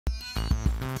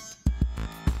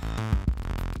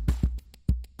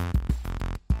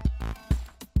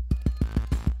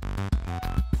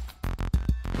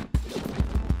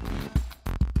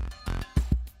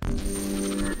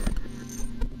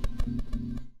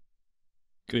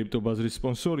კრიპტო ბაზრის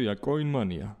სპონსორია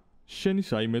კოინმანია. შენი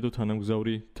საიმედო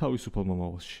თანამგზავრი თავისუფალ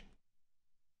მომავალში.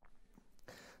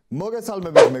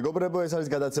 მოგესალმებით მეგობრებო, ეს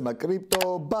არის გადაცემა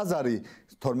კრიპტო ბაზარი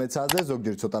 12 საათზე,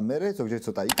 ზოგჯერ ცოტა მერე, ზოგჯერ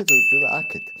ცოტა იქეთ, ზოგჯერ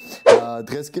აქეთ.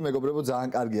 დღეს კი მეგობრებო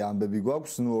ძალიან კარგი ამბები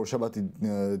გვაქვს, ორშაბათი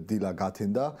დილა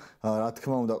გათენდა. რა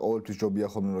თქმა უნდა, ყოველთვის ჯობია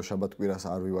ხოლმე რომ შაბათ-კვირას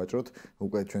არ ვივაჭროთ,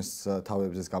 უკვე ჩვენს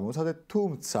თავებზეც გამოვცადეთ,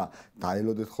 თუმცა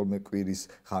დაელოდეთ ხოლმე კვირის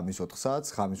ღამის 4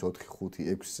 საათს, ღამის 4,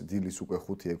 5, 6 დილის უკვე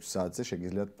 5-6 საათზე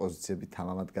შეგიძლიათ პოზიციები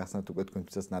თამამად გახსნათ, უკვე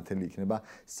თქვენთვისაც ნათელი იქნება,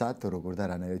 სად როგორ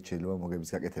და რანაირად შეიძლება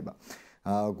მოგების გაკეთება.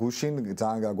 გუშინ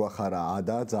ძალიან გაგვახარა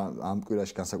ადა, ამ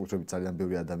კვირაში განსაკუთრებით ძალიან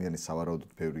ბევრი ადამიანი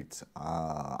სავარაუდოდ ბევრიც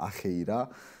ახეირა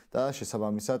და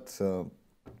შესაბამისად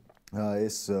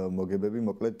ეს მოგებები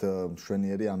მოკლედ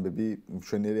მშვენიერი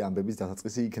ამბების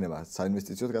დასაწყისი იქნება,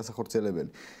 საინვესტიციო განსახორციელებელი.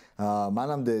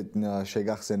 მანამდე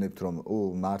შეგახსენებთ რომ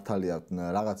მართალია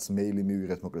რაღაც მეილი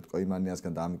მივიღეთ მოკლედ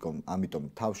კოინმანიასგან და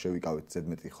ამიტომ თავ შევიკავეთ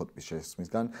ზედმეტი ხოტბის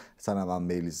შესმისგან, სანამ ამ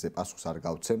მეილზე პასუხს არ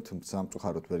გავცემთ,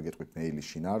 სამწუხაროდ ვერ გეტყვით მეილის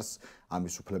შინაარს,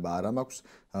 ამის უფლება არ მაქვს,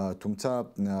 თუმცა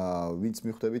ვინც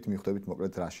მიხვდებით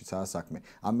მოკლედ რაშიცაა საქმე.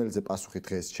 ამ მეილზე პასუხი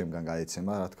დღეს ჩემგან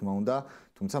გაეცემა, რა თქმა უნდა,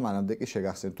 თუმცა მანამდე კი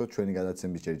შეგახსენებთ რომ ჩვენი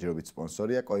გადაცემის ჯერჯერობით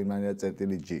სპონსორია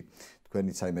კოინმანია.g.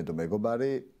 თქვენი საიმედო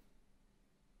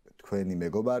თქვენი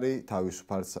მეგობარი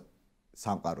თავისუფალ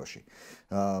სამყაროში.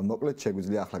 მოკლედ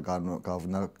შეგვიძლია ახლა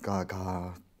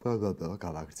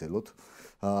გავაგრძელოთ.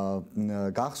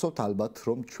 გახსოვთ ალბათ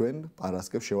რომ ჩვენ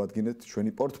პარასკევს შევადგინეთ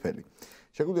ჩვენი პორტფელი.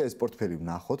 შეგვიძლია ეს პორტფელი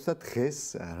ვნახოთ და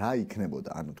დღეს რა იქნებოდა.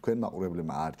 ანუ თქვენ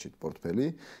მაყურებლებმა არჩით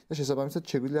პორტფელი და შესაბამისად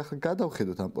შეგვიძლია ახლა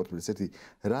გადავხედოთ ამ პორტფელს. ერთი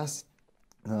რას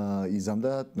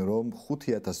იზამდა რომ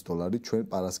 $5,000 ჩვენ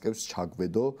პარასკევს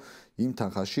ჩაგვედო იმ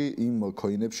თანხაში, იმ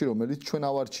ქოინებში, რომელიც ჩვენ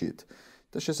ავარჩიეთ.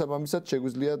 და შესაბამისად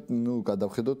შეგვიძლია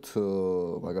გადავხედოთ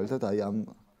მაგალითად აი ამ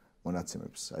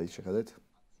მონაცემებს. აი შეხედეთ.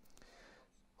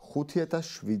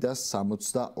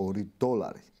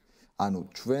 $5,762. ანუ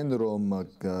ჩვენ რომ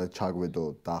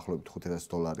ჩაგვედო დაახლოებით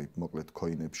 $5,000 მოკლედ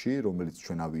ქოინებში, რომელიც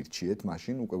ჩვენ ავირჩიეთ,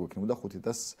 მაშინ უკვე გვექნებოდა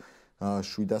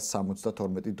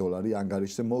 $5,762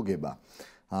 ანგარიშზე მოგება.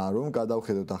 რომ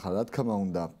გადავხედოთ ახლა რა თქმა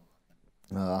უნდა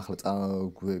ახლა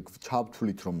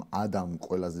ჩავთვლით რომ ადამ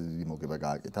ყველაზე დიდი მოგება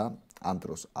გააკეთა, ამ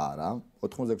დროს არა,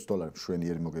 $86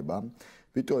 მშვენიერი მოგება,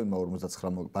 ბიტკოინმა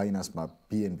 49, ბაინანსმა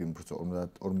BNB-მ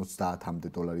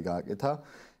 50-მდე დოლარი გააკეთა,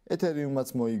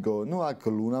 ეთერიუმმაც მოიგო, აქ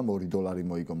ლუნამ $2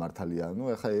 მოიგო მართალია,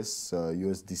 ახლა ეს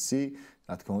USDC,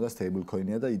 რა თქმა უნდა stable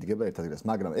coin-ია და იდგება ერთ ადგილას,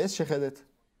 მაგრამ ეს შეხედეთ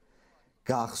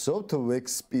გახსოვთ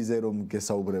WXP-ზე რომ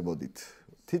გესაუბრებოდით.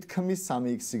 თითქმის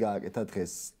 3x-ი გააკეთა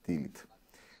დღეს დილით.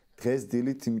 დღეს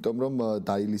დილით, იმიტომ რომ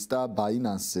დაილისტა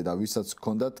ბაინანსზე და ვისაც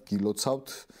ჰქონდათ გილოცავთ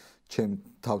ჩემ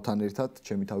თავთან ერთად,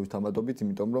 ჩემი თავის თამადობით,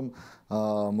 იმიტომ რომ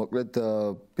მოკლედ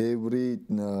ბევრი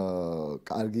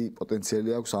კარგი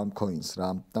პოტენციალი აქვს ამ coins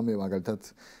რა. და მე მაგალითად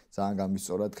ძალიან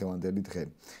გამისწორა დღევანდელი დღე.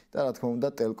 და რა თქმა უნდა,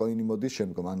 ტელკოინი მოდის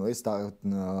შემდგომ. ანუ ეს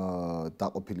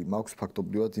დაყოფილი მაქვს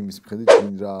ფაქტობრივად იმის მიხედვით,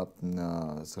 ვინ რა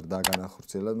ზრდა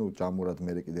განახორციელა, ჯამურად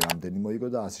მე კიდე რამდენი მოიგო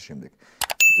და ასე შემდეგ.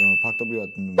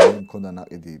 ფაქტობრივად მე მქონდა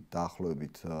ნაყიდი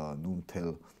დაახლოებით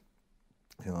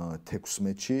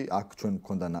 0.16-ში, აქ ჩვენ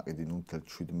მქონდა ნაყიდი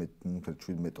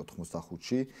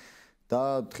 0.17-85-ში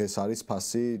და დღეს არის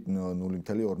ფასი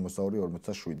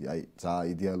 0.42-47. აი, ძალიან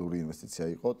იდეალური ინვესტიცია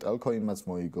იყო. ტელკოინმაც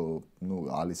მოიგო,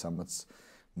 ალისამაც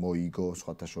მოიგო,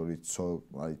 სხვათა შორის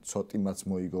ცოტიმაც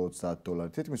მოიგო $30.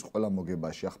 თითქმის ყველა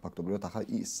მოგებაში ახლა ფაქტობრივად ახლა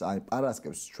ის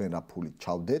პარასკევს ჩვენ რა ფულით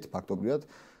ჩავდეთ, ფაქტობრივად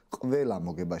ყველა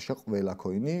მოგებაში, ყველა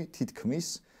ქოინი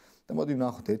თითქმის და მოდი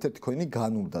ვნახოთ, ერთ-ერთი ქოინი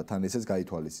განულდა, თან ესეც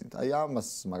გაითვალისწინეთ. აი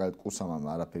ამას მაგალითად კუსამამ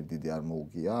არაფერი დიდი არ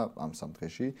მოუგია ამ სამ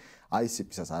დღეში.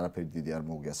 ICP-საც არაფერი დიდი არ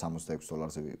მოუგია,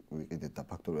 $66-ზე ვიყიდეთ და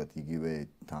ფაქტობრივად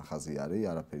იგივე თანხაზე არის,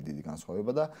 არაფერი დიდი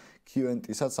განსხვავება და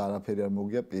QNT-საც არაფერი არ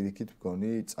მოუგია, პირიქით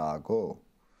მგონი წააგო?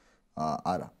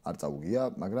 არა, არ წაუგია,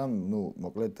 მაგრამ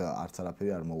მოკლედ არც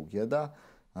არაფერი არ მოუგია და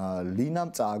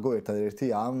ლინამ წააგო ერთადერთი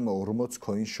ამ 40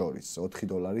 ქოინს შორის,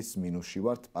 $4 მინუსში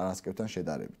ვართ პარასკევთან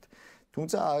შედარებით.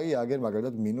 თუმცა აი აგერ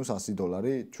მაგალითად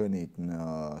 $-100 ჩვენი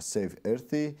Save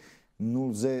Earth-ი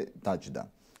 0-ზე დაჯდა.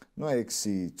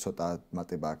 6 ცოტა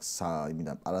მატება აქვს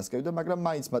იმიდან პარასკევიდან, მაგრამ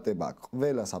მაინც მატება აქვს.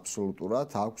 ყველას აბსოლუტურად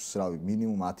აქვს, რავი,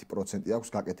 მინიმუმ 10% აქვს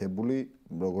გაკეთებული,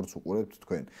 როგორც უყურებთ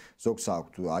თქვენ. ზოგს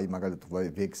აქვს, აი მაგალითად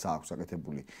VEX აქვს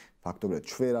გაკეთებული. ფაქტობრივად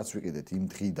ჩვენ რაც ვიყიდეთ იმ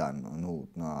დღიდან,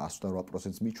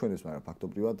 108%-ს მიჩვენებს, მაგრამ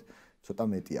ფაქტობრივად ცოტა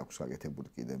მეტი აქვს გაკეთებული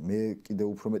კიდე. მე კიდე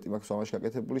უფრო მეტი მაქვს ამაში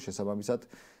გაკეთებული, შესაბამისად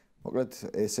მოკლედ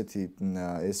ესეთი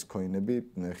ეს ქოინები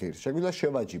ღირს. შეგვიძლია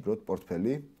შევაჯიბროთ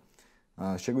პორტფელი.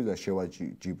 შეგვიძლია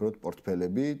შევაჯიბროთ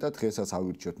პორტფელები და დღესაც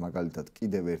ავირჩიოთ მაგალითად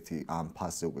კიდევ ერთი ამ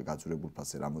ფასზე უკვე გაძვირებულ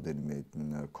ფასზე რამოდენიმე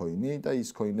ქოინი და ის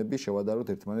ქოინები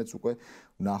შევადაროთ ერთმანეთს უკვე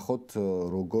ვნახოთ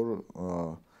როგორ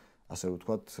ასე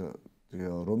ვთქვათ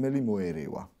რომელი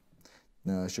მოერევა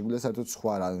შეგვიძლია საერთოდ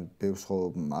სხვა რა ბევრ სხვა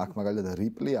აქ მაგალითად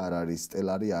რიპლი არ არის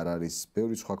სტელარი არ არის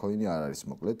ბევრი სხვა ქოინი არ არის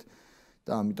მოკლედ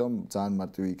და ამიტომ ძალიან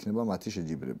მარტივი იქნება მათი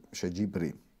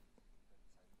შეჯიბრი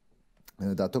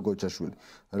დათო გოჩაშვილი.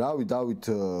 რავი დავით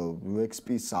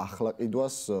XP-ს ახლა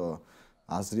ყიდვას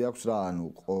აზრი აქვს რა ანუ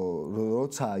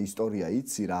როცა ისტორია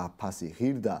იცი რა ფასი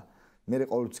ღირდა მე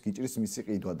ყოველთვის გიჭრის მისი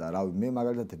ყიდვა და რავი მე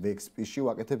მაგალითად XP-ში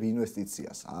ვაკეთებ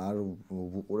ინვესტიციას არ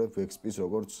ვუყურებ XP-ს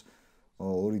როგორც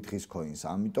ორი დღის ქოინს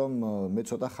ამიტომ მე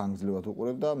ცოტა ხანგრძლივად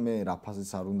ვუყურებ და მე რა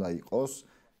ფასიც არ უნდა იყოს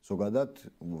ზოგადად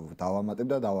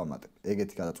დავამატებ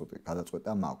ეგეთი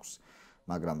გადაწყვეტა მაქვს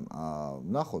მაგრამ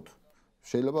ვნახოთ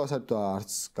შეიძლება საერთოდ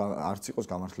არც იყოს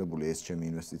გამართლებული ეს ჩემი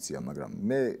ინვესტიცია, მაგრამ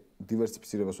მე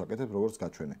დივერსიფიცირებას ვაკეთებ, როგორც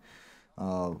გაჩვენე.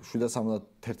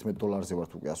 $771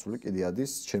 ვართ უკვე ასული, კიდე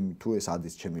ადის, თუ ეს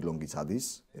ადის, ჩემი ლონგიც ადის,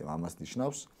 ამას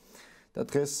ნიშნავს. და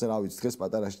დღეს, რა ვიცი, დღეს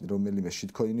პატარა რომელიმე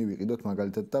შითქოინი ვიყიდოთ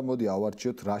მაგალითად და მოდი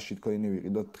ავარჩიოთ რა შითქოინი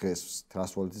ვიყიდოთ დღეს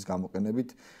Trust Wallet-ის გამოყენებით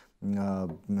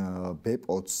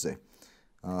BPOT-ზე.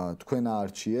 თქვენ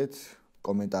აარჩიეთ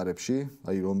კომენტარებში,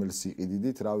 აი რომელს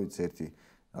იყიდით, რა ვიცი, ერთი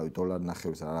რავი დოლარი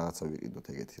ნახევრის რაღაცა ვიყიდოთ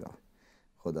ეგეთი რავი.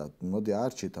 ხო და მოდი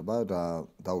აარჩიეთ აბა რა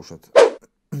დაუშვათ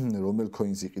რომელ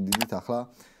ქოინს იყიდით ახლა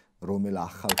რომელ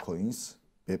ახალ ქოინს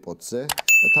BPOT-ზე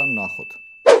და თან ნახოთ.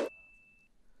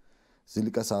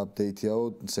 ზილიკას აპდეიტიაო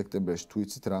სექტემბერში თუ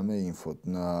იცით რამე ინფო.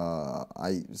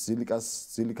 აი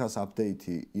ზილიკას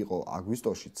აპდეიტი იყო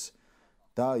აგვისტოშიც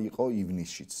და იყო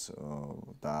ივნისშიც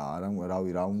და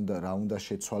რავი რა უნდა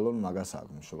შეცვალონ მაგას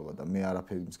აქვს მნიშვნელობა და მე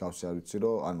არაფერი მსგავსი არ ვიცი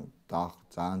რომ ანუ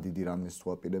ძალიან დიდი რამეს თუ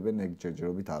აპირებენ ეგ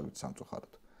ჯერჯერობით არ ვიცი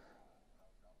სამწუხაროდ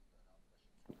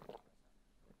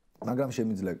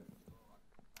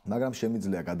მაგრამ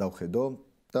შემიძლია გადავხედო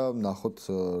და ვნახოთ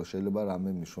შეიძლება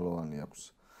რამე მნიშვნელოვანი აქვს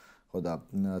ხო და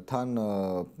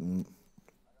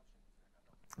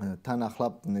თან ახლა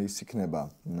ის იქნება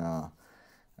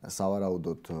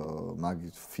სავარაუდოდ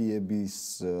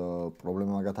ფიების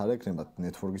პრობლემა მაგათ არ ექნებათ,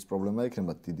 ნეტვორკის პრობლემა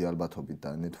ექნებათ დიდი ალბათობით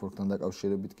და ნეტვორკთან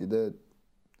დაკავშირებით კიდე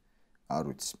არ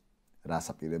ვიცი,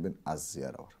 რას აპირებენ აზზე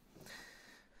არა ვარ.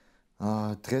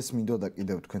 დღეს მინდოდა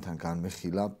კიდევ თქვენთან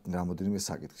განმეხილა რამოდენიმე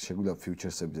საკითხი. შეგვიძლია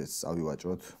ფიუჩერსებზეც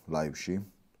წავივაჭროთ ლაივში,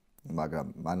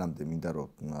 მაგრამ მანამდე მინდა რომ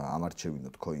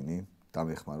ამარჩევინოთ ქოინი,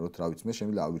 დამეხმაროთ, რა ვიცი, მე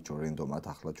შემიძლია ავირჩიო რენდომად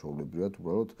ახლა ჩვეულებრივად,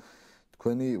 უბრალოდ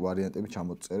თქვენი ვარიანტები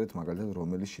ჩამოწერეთ, მაგალითად,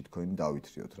 რომელი შითქოინი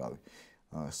დავითრიოთ, რავი.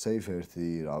 Safe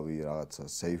 1, რავი, რაღაცა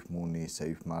Safe Moon-ი,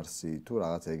 Safe Mars-ი, თუ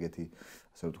რაღაცა ეგეთი,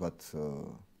 ასე ვთქვათ,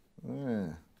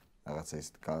 რაღაცა ის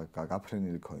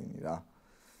გაფრენილი ქოინი რა.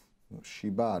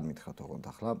 Shiba არ მითხრათ ოღონდ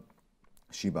ახლა.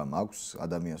 Shiba მაქვს,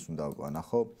 ადამიანს უნდა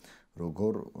ვანახო,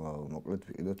 როგორ მოკლედ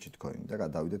ვიყიდოთ შითქოინი და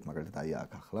გადავიდეთ მაგალითად აი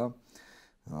აქ ახლა.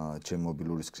 ჩემ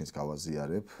მობილური სკრინს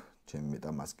გავაზიარებ, ჩემ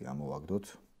MetaMask-ი ამოვაგდოთ.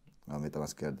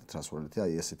 MetaMask-ი არის Trust Wallet-ი,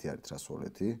 აი ესეთი არის Trust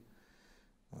Wallet-ი.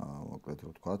 მოკლედ რო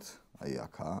ვთქვათ, აი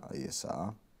აქა, აი ესაა.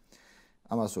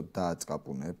 ამას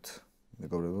დააწყაპუნებთ,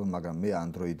 მეგობრებო, მაგრამ მე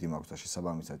Android-ი მაქვს და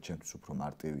შესაბამისად ჩემთვის უფრო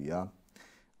მარტივია.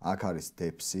 აქ არის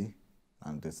DEPS-ი,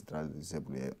 ანუ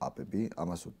დეცენტრალიზებული აპები,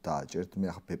 ამას დააჭერთ, მე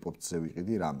ახლა BPOT-ზე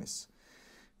ვიყიდი რამეს.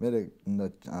 მე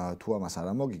თუ ამას არ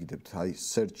ამოგიგდებთ, აი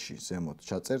search-ში ზემოთ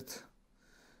ჩაწერთ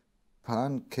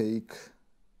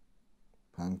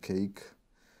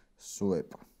Pancakeswap.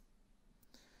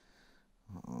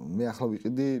 მე ახლა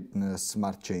ვიყიდი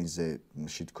smart chain-ზე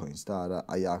shitcoins და არა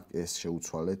აი ეს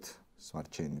შეუცვალეთ smart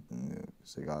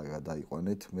chain-ზე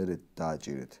გადაიყვანეთ, მე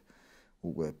დააჭირეთ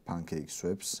უკვე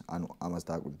Pancakeswap-ს, ანუ ამას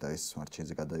დააკვირდით და ეს smart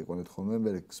chain-ზე გადაიყვანეთ ხოლმე,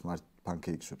 მე smart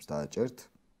Pancakeswap-ს დააჭერთ.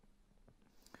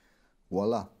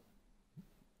 Voila.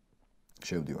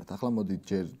 შევდივართ. ახლა მოდი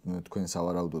ჯერ თქვენ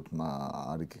სავარაუდოდ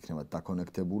არ იქნებათ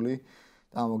დაკონექტებული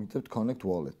და ამოგიდებთ connect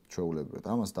wallet ჩვეულებრივად.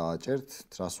 ამას დააჭერთ,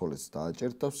 Trust Wallet-ს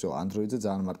დააჭერთ და всё, Android-ზე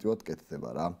ძალიან მარტივად კეთდება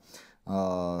რა.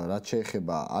 რაც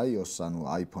შეეხება iOS-ს, ანუ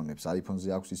iPhone-ებს, iPhone-ზე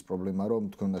აქვს ის პრობლემა, რომ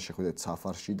თქვენ უნდა შეხვიდეთ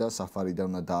Safari-ში და Safari-დან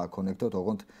უნდა დააკონექტოთ,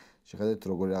 ოღონდ შეხედეთ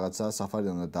როგორი რაღაცაა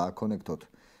Safari-დან უნდა დააკონექტოთ.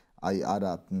 აი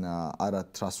არა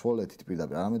Trust Wallet-ით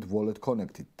პირდაპირ, არამედ Wallet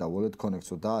Connect-ით და Wallet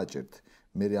Connect-ს დააჭერთ.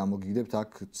 მე ამოგიგდებთ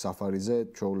აქ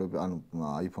Safari-ზე, ანუ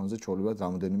iPhone-ზე ჩვეულებრივად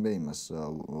რამოდენიმე იმას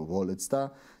Wallet-ს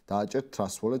და დააჭერთ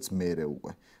Trust Wallet-ს მერე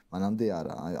უკვე. მანამდე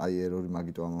არა, აი ერორი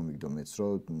მაგიტო ამომიგდო მეც,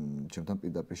 რომ ჩემთან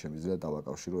პირდაპირ შემიძლია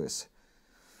დავაკავშირო ესე.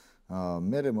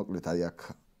 მერე მოკლედ აი აქ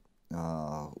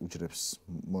უჯრებს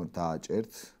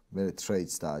დააჭერთ, მერე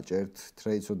Trades დააჭერთ,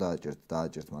 Trades-ო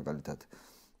დააჭერთ მაგალითად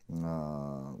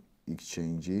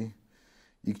exchange-ი.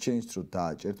 exchange-ს რო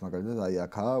დააჭერთ, მაგალითად აი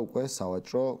აქაა უკვე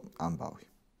სავაჭრო ამბავი.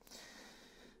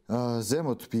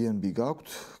 ზემოთ BNB გაქვთ,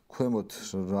 ქვემოთ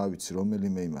რა ვიცი,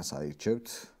 რომელიმე იმას აირჩევთ.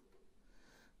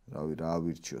 რავი, რა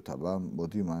ავირჩიოთ, აბა,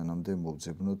 მოდი მანამდე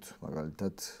მოვძებნოთ,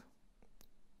 მაგალითად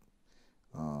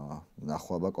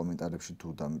ნახვა კომენტარებში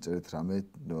თუ დამიწერეთ რამე,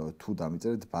 თუ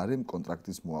დამიწერეთ ბარემ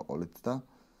კონტრაქტის მოაყოლეთ და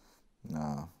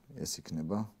ეს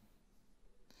იქნება.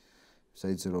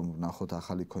 შეიძლება რომ ნახოთ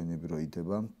ახალი ქოინები რო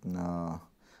იდება,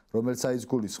 რომელიც საიც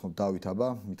გულისხმობ დავით, აბა,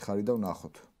 მითხარი და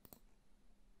ვნახოთ.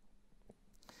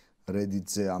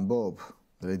 Reddit-ზე ამბობ,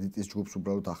 Reddit-ის ჯგუფს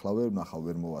უბრალოდ ახლა ვერ ვნახავ,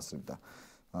 ვერ მოვასწრებ და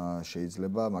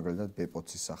შეიძლება მაგალითად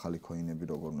ბეპოცის ახალი ქოინები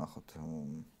როგორ ვნახოთ.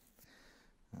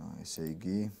 ესე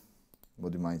იგი,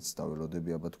 მოდი მაინც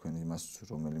დაველოდები აბა თქვენ იმას,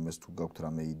 რომელიმეს თუ გაქვთ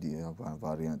რამე იდეა,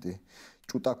 ვარიანტი.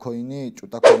 ჭუტა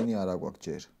ქოინი არა გვაქვს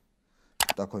ჯერ.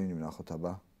 ჭუტა ქოინი ვნახოთ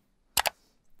აბა.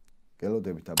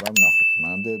 გელოდებით აბა ვნახოთ.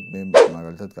 მანამდე მე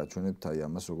მაგალითად გაჩვენებთ აი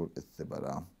ამას როგორ კეთდება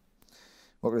რა.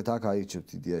 მოკლედ აქ აირჩევთ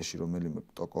იდეაში რომელიმე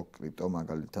ტოკო კრიპტო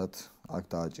მაგალითად, აქ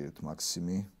დააჭირეთ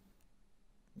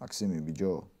მაქსიმი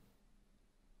ბიჯო.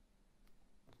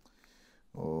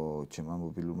 ჩემმა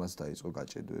მობილურმაც დაიწყო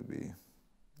გაჭედვები.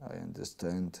 I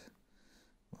understand.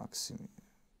 მაქსიმი.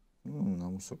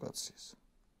 ნამუსო კაცის.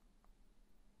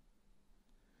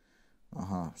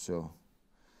 აჰა, всё.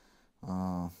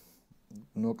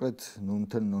 მოკლედ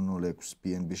 0.06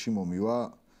 BNB-ში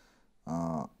მომივა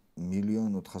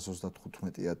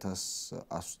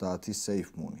 1,435,130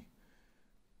 safe money.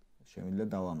 შემიძლია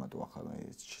დავამატო ახლა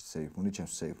safe money,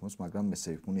 ჩემს safe money-ს, მაგრამ მე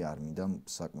safe money არ მინდა,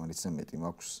 საკმარისზე მეტი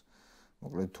მაქვს.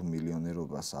 მოკლედ თუ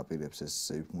მილიონერობას აპირებს ეს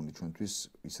safe money ჩვენთვის,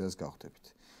 ისედაც გავხდებით.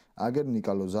 აგერ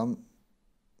ნიკალოზამ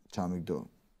ჩამიგდო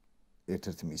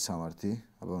ერთ-ერთი მისამართი,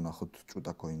 აბა ვნახოთ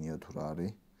ჭუტა ქოინია თუ რა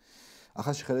არის.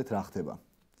 ახლა შეხედეთ რა ხდება.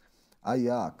 აი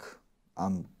აქ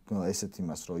ამ ესეთ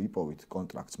იმას რო იპოვით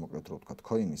კონტრაქტს მოკლედ რო ვთქვათ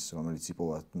ქოინის, რომელიც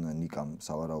იპოვა ნიკამ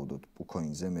სავარაუდოდ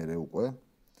პუქოინზე მერე უკვე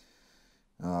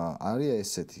არის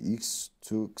ესეთი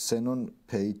x2 xenon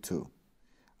pay2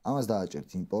 ამას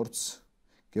დააჭერთ imports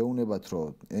გეუნებათ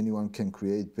რომ anyone can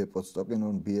create bepot token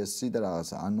on BSC და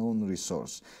რაღაცა unknown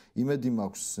resource იმედი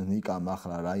მაქვს ნიკამ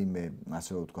ახლა რაიმე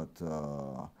ასე რომ ვთქვათ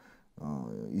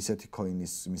ისეთი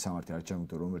ქოინის მისამართი არ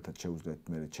ჩამიგდო რომელთაც შეუძლიათ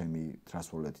მე ჩემი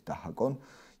ტრანსფოლეთი დაჰაკონ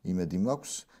იმედი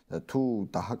მაქვს და თუ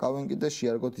დაჰაკავენ კიდე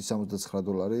შეარგოთ ის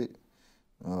 $69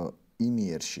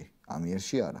 იმიერში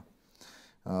ამიერში არა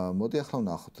მოდი ახლა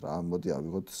ვნახოთ რა მოდი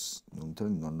ავიღოთ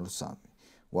 0.03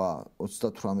 ვა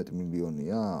 38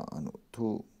 მილიონია ანუ თუ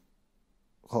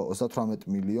ხო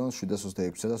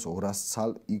 38,726,200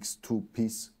 ცალ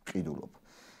x2p-ს ყიდულობ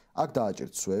აქ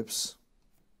დააჭერთ swaps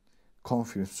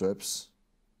confirm swaps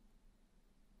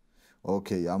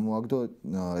okay ამოაგდო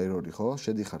error-ი ხო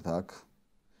შედიხართ აქ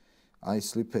აი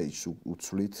slippage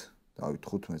უცვლით დავით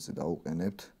 15-ზე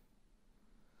დაუყენებთ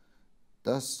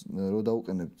და რო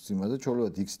დაუყენებთ იმაზე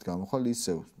ჩვეულებრივად x-ით გამოხვალ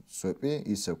ისევ swap-ი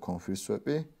ისევ confirm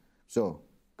swap-ი всё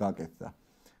გაკეთდა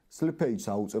slippage-ს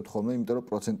აუწევთ ხოლმე იმიტომ რომ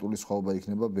პროცენტული სხვაობა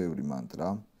იქნება ბევრი მანდ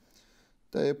რა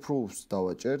და approves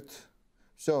დავაჭერთ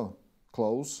всё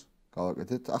close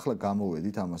გავაკეთეთ ახლა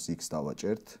გამოვედით ამას x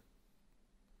დავაჭერთ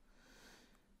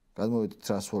გადმოვედით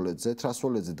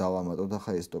ტრასვოლედზე დავამატოთ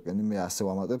ახლა ეს ტოკენი მე ასე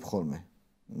ვამატებ ხოლმე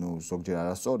ნუ ზოგჯერ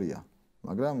არასწორია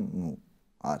მაგრამ ნუ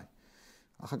არის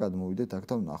ახლა გადმოვიდეთ აქ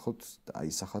და ვნახოთ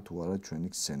აისახა თუ არა ჩვენი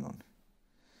xenon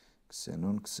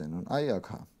აი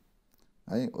აქა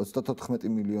აი 34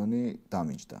 მილიონი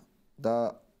დამიჯდა და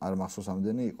არ მახსოვს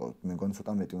ამდენი იყო მე მგონი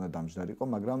ცოტა მეტი უნდა დამჯდარიყო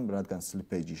მაგრამ რადგან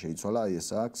slippage-ი შეიცვალა აი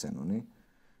ესაა xenoni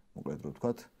მოკლედ რო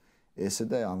ვთქვათ ესე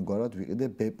და ამგვარად ვიყიდე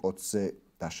bepot-ზე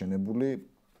დაშენებული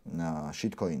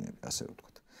shitcoin-ები ასე რო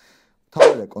ვთქვათ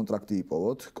თავი კონტრაქტი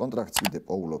იპოვოთ კონტრაქტს კიდე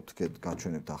პოულობთ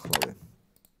გაჩვენებთ ახლავე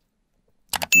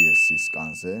BSC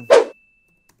სკანზე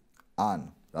ან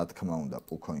რა თქმა უნდა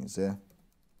პუქოინზე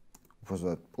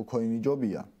უბრალოდ პუქოინი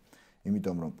ჯობია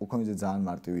იმიტომ რომ პუქოინზე ძალიან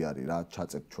მარტივი არის რა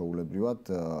ჩაწევთ ჩვეულებრივად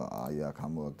აი აქ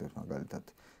ამოვაგდეთ მაგალითად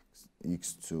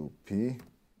x2p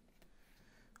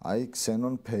აი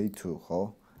xenon pay2 ხო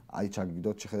აი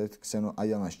ჩაგიგდოთ შეხედეთ xenon აი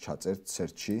ამას ჩაწერთ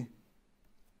search-ში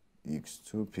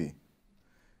x2p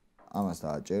ამას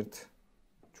დააჭერთ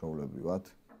ჩვეულებრივად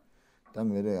და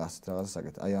მე ასეთ რაღაცას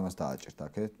აკეთეთ აი ამას დააჭერთ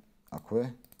აქვე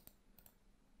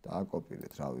და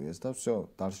აკოპირეთ რავი ეს და всё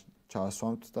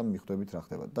ჩაასვამთ და მიხვდებით რა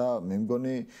ხდება და მე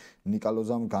მგონი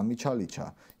ნიკალოზამ გამიჩალიჩა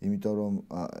იმიტომ რომ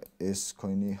ეს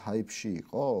ქოინი ჰაიპში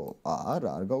იყო არა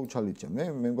არ გაუჩალიჩა მე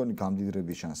მგონი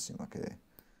გამდიდრების შანსი მაქვს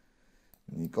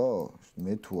ნიკო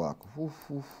მე თუ აქ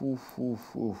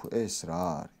ეს რა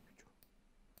არის ბიჭო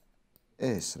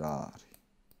ეს რა არის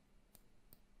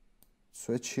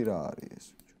სვეჩი რა არის ეს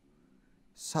ბიჭო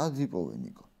სად იპოვენ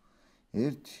იკო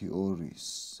 1 2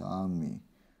 3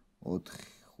 4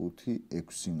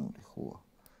 5 6 0 ხო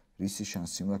რისი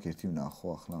შანსი მაქვს ერთი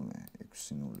ვნახო ახლა მე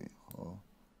 6 0 ხო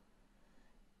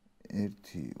 1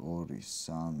 2 3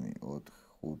 4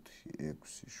 5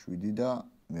 6 7 და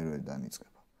მერვე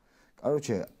დაიწყება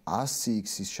короче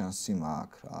 100x-ის შანსი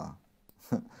მაქვს რა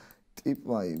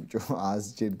ტიპმა იმჭო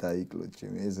 100 ჯერ დაიკლო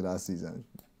ჩემი ეს რას იზამს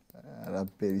რა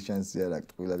პერი შანსი არ აქვს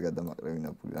ტყუილად გადამაყრევინა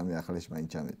ფული რამე ახალში მაინც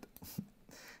ჩამეტა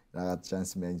რაღაც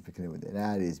შანსი მაინც ფიქრებოდა რა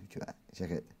არის ბიჭო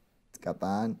შეხედე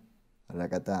წკაპან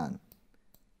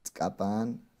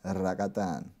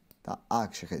რაკატან და აქ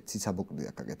შეხედე ციცაბოკლი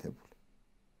აქვს გაკეთებული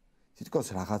თითქოს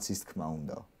რაღაცის თქმა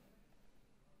უნდა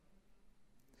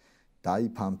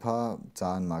დაიფანფა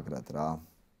ძალიან მაგრად რა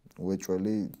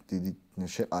უეჭველი დიდი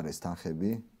შეყარეს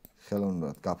თანხები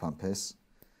ხელოვნურად გაფანფეს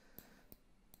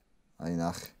აი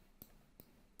ნახე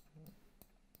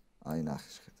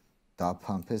შეხედე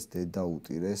დაფანფეს დედა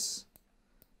უტირეს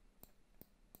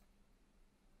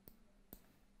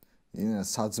ინა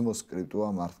საძმოს კრიპტოა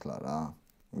მართლა რა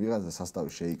ვიღაცა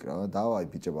სასტავი შეიკრავა დავაი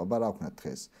ბიჭო აბა რა ვქნათ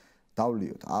დღეს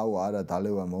დავლიოთ აუ არა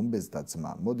დალევა მომბეზდა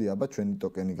ძმა მოდი აბა ჩვენი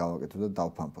ტოკენი გავაკეთოთ და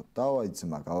დავფანფოთ დავაი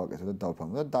ძმა გავაკეთოთ და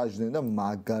დავფანფოთ და დაждდნენ და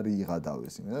მაგარი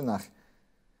იღადავეს იმე და ნახე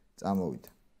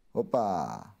წამოვიდა ოპა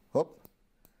ჰოპ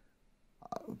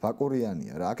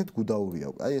ბაკურიანია რა აქეთ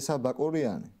გუდაურია აი ესა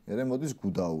ბაკურიანი მერე მოდის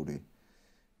გუდაური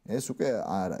ეს უკვე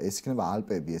არა ეს იქნება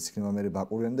ალპები ეს იქნება მე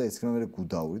ბაკურიანი და ეს იქნება მე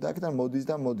გუდაური და აქედან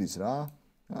მოდის რა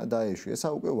დაეშვი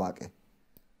ესა უკვე ვაკე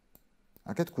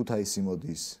აქეთ ქუთაისი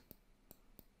მოდის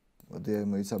მოდი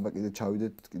მოიცაბა კიდე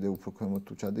ჩავიდეთ კიდე უფრო ქვემოთ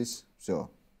თუ ჩადის всё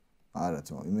არა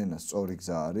ძმა იმენა სწორი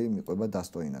გზა არის მიყვება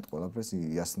დასტოინად ყველაფერს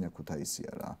იასნია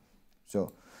ქუთაისია რა всё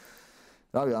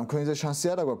რავი ამ ქონიზე შანსი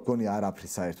არა გვაქვს გონი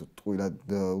არაფრის საერთოდ ტყუილად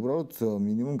უბრალოდ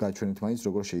მინიმუმ გაჩვენეთ მაინც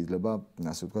როგორ შეიძლება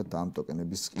ასე ვთქვათ ამ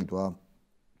ტოკენების ყიდვა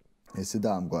ესე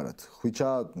და ამგვარად ხვიჩა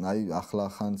აი ახლა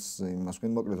ხანს იმას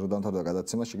თქვენ მოკლედ რო დამთავრდა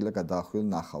გადაცემა შეიძლება გადაახვილ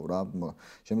ნახავ რა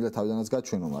შემიძლია თავიდანაც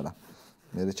გაჩვენო მაგრამ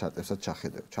მე ჩარტებსაც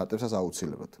ჩახედებ ჩარტებსაც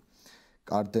აუცილებლად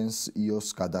კარდენს იოს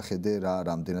გადახედე რა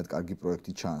რამდენად კარგი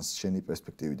პროექტი ჩანს შენი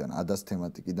პერსპექტივიდან ადას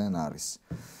თემატიკიდან არის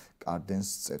კარდენს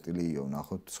წერტილი იო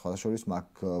ნახოთ სხვა შორის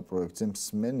მაგ პროექტზე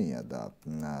მსმენია და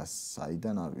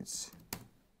საიდან არ ვიცი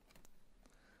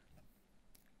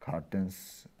კარდენს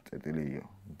წერტილი იო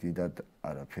დიდად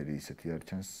არაფერი ისეთი არ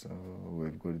ჩანს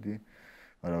ვებგვერდი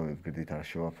მაგრამ ვებგვერდით არ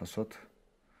შევაფასოთ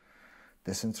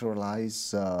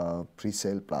decentralized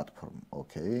pre-sale platform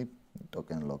okay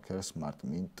token locker smart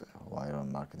mint viral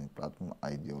marketing platform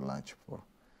ideal launch for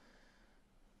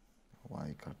why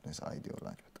cardness ideal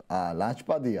launch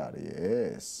launchpad-ი არის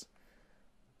ეს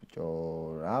ბიჭო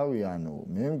რავი ანუ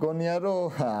მე მგონია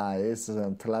რომ ეს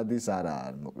თლადის არა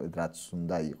მოკლედ რაც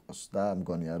უნდა იყოს და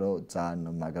მგონია რომ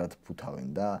ძალიან მაგრად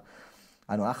ფუთავენ და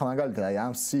ანუ ახლა მაგალითად აი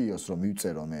ამ CEO-ს რომ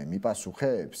მივწერო მე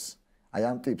მიპასუხებს აი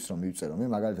ამ ტიპს რომ მივწერო მე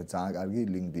მაგალითად ძალიან კარგი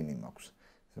LinkedIn-ი მაქვს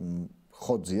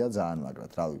ხოძია ძალიან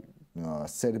მაგრად რავი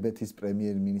სერბეთის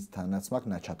პრემიერ-მინისტრთანაც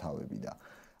მაქვს ნაჩათავები და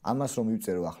ამას რომ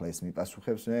მივწერო ახლა ეს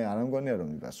მიპასუხებს მე არ მგონია რომ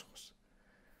მიპასუხოს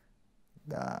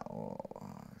და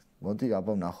მოდი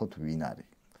აბა ვნახოთ ვინ არის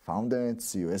founder and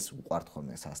CEO ეს უყვართ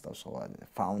ხოლმე სასტავს ხო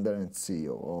founder and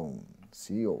CEO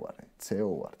CEO ვარ CEO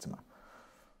ვარ ძმა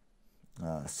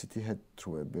city head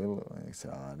truebill ეს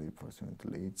არის personal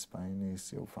leads finance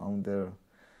CEO founder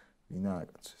ვინ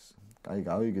არის კაი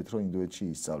გავიგეთ რომ ინდოეთში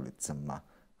ისწავლეთ ძმა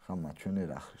ხა მაჩვენე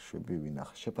რა შვები ვინ ახ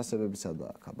შეფასებები სადა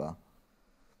აქ აბა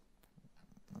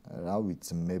რა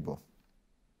ვიცმებო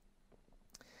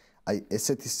აი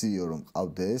ესეთი CEO რომ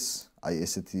ყავდეს აი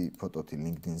ესეთი ფოტოთი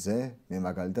LinkedIn-ზე მე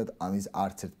მაგალითად ამის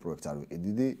არც ერთ პროექტს არ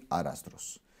ვიყიდიდი არასდროს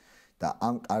და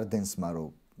ამ კარდენსმა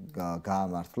რომ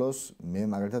გაამართლოს მე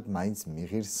მაგალითად მაინც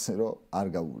მიღირს რომ არ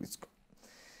გავურიცხო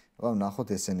აბა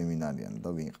ნახოთ ესენი ვინ არიან და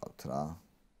ვინ ყავთ რა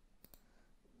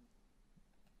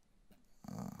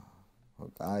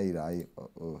აი რა იყო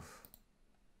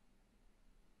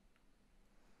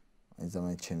აი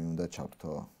ზამაი ჩემი უნდა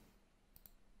ჩავთო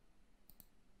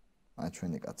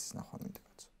ჩვენი კაცის ნახვა მინდა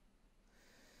კაცო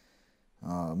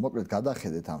მოკლედ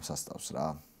გადახედეთ ამ სასტავს რა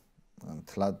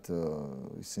თლად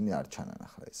ისინი არ ჩანან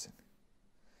ახლა ესენი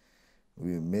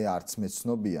მე არც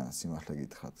მეცნობიან სიმართლე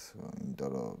გითხრათ იმიტომ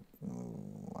რომ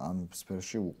ამ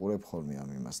სფეროში უყურებ ხოლმე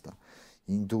ამ იმას და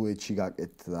ინდოეთში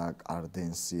გაკეთდა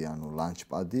კარდენსი ანუ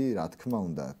ლანჩპადი რა თქმა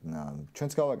უნდა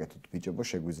ჩვენც გავაკეთოთ ბიჭებო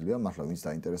შეგვიძლია მართლა ვინც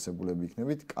დაინტერესებულები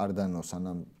იქნებით კარდანო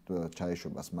სანამ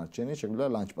ჩაეშვება სმარტჩენი შეგვიძლია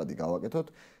ლანჩპადი გავაკეთოთ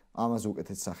ამაზე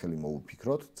უკეთეს სახელი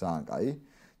მოუფიქროთ ძალიან კაი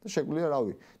და შეგვიძლია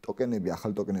რავი ტოკენები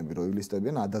ახალი ტოკენები რო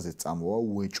ივლისტებიან ადაზე წამოვა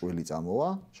უეჭველი წამოვა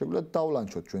შეგვიძლია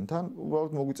დავლანჩოთ ჩვენთან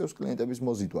უბრალოდ მოგვიწევს კლიენტების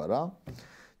მოზიდვა რა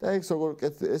და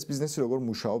ეს ბიზნესი როგორ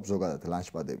მუშაობს ზოგადად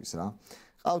ლანჩპადების რა.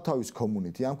 ყავთ თავის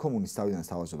კომუნიტი, ამ კომუნიტის თავიდან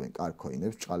სთავაზობენ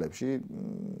კარქოინებს, ჭყალებში,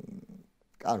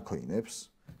 კარქოინებს,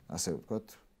 ასე ვთქვათ,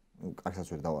 კარგსაც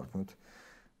ვერ დავარქმევთ.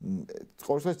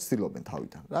 ყოველთვის ცდილობენ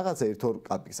თავიდან. რაღაცა ერთ-ორ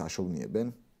კაპიკს აშოვნიებენ.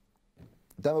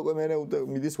 და მე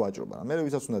მიდის ვაჭრობა. მე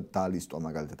ვისაც უნდა დალისტო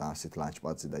მაგალითად ასეთ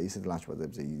ლანჩპადზე და ისეთ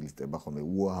ლანჩპადებზე ილისტება ხოლმე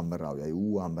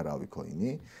უამრავი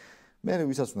ქოინი. მე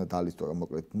ვისაც უნდა დალისტო,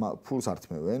 მოკლედ ფულს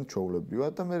ართმევენ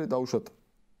ჩვეულებრივად და მე დავუშვათ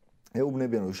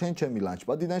ეუბნებიან რომ შენ ჩემი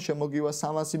ლანჩპადიდან შემოგივა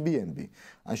 300 BNB.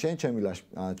 ან შენ ჩემი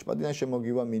ლანჩპადიდან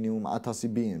შემოგივა მინიმუმ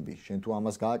 1000 BNB. შენ თუ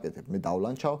ამას გააკეთებ, მე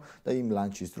დავლანჩავ და იმ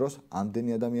ლანჩის დროს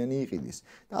ამდენი ადამიანი იყიდის.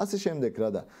 და ასე შემდეგ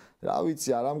რა ვიცი,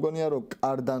 არ ამგონია რომ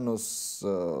კარდანოს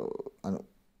ანუ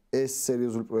ეს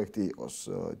სერიოზული პროექტი იყოს.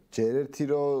 ჯერ ერთი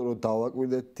რომ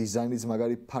დავაკვირდეთ დიზაინის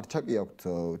მაგარი ფარჩაკი აქვთ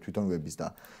თვითონ ვების და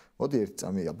მოდი ერთ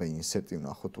წამი აბა ინსერტი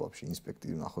ვნახოთ ვაფშე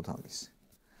ინსპექტი ვნახოთ ამის.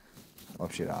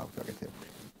 ვაფშე რა აქვს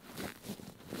გაკეთებული.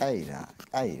 აი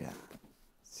რა.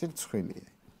 სირცხვილია.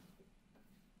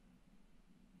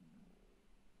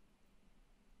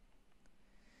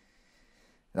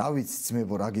 რა ვიცი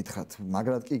ძმებო რა გითხრათ,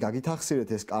 მაგრამ კი გაგითახსირეთ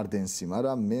ეს კარდენსი,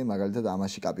 მაგრამ მე მაგალითად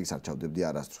ამაში კაპიკს არ ჩავდებდი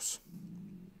არასდროს.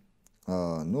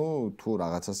 თუ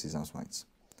რაღაცას იზამს მაინც.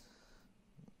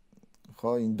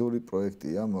 ხო, ინდური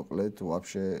პროექტია, მოკლედ,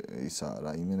 ვაფშე ისა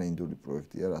რა, იმენა ინდური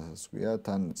პროექტია, რასაც ქვია,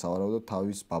 თან სავარაუდოდ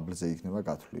თავის ბაბლზე იქნება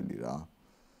გათვლილი რა.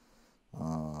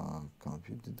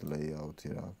 Computed layout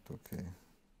რა, okay.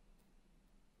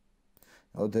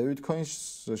 David Coins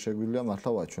შეგვიძლია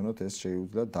მართლა ვაჩვენოთ, ეს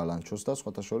შეუძლია დალანჩოს და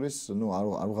სხვათა შორის,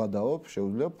 არ ვღადაობ,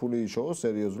 შეუძლია ფული იშოვოს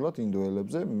სერიოზულად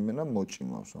ინდოელებზე, იმენა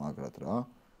მოჭიმავს მაგრად რა.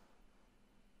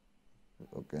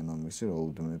 Economics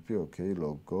roadmap-ი, okay,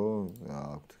 logo,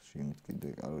 აქვთ შიგნით კიდე,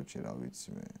 короче, რა ვიცი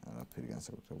მე, არაფერი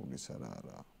განსაკუთრებული ის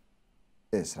არა.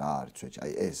 ეს რა არის, წვეჭ,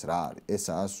 აი ეს რა არის,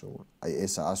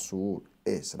 ესაა სულ,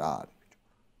 ეს რა არის.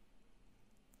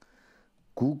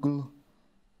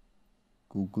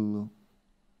 Google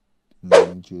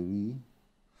Manager-ი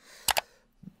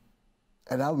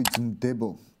რა ვიცი დებო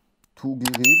თუ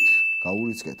გიღებთ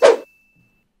გაურიცხეთ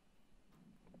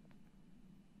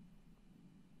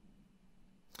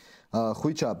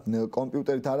ხვიჩა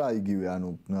კომპიუტერით არა იგივე ანუ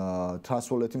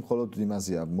ტრანსვოლეთი მხოლოდ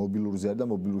იმაზეა მობილურზე არა და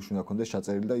მობილურში უნდა ქონდეს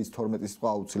ჩაწერილი და ის 12 სიტყვა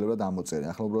აუცილებლად ამოწერე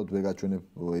ახლა უბრალოდ ვერ გაჩვენებ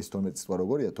ეს 12 სიტყვა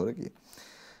როგორია თორე კი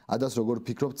ადას როგორ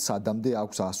ფიქრობთ სადამდე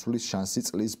აქვს ასვლის შანსი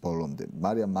წლის ბოლომდე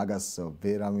მაგრამ მაგას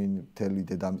ვერავინ მთელი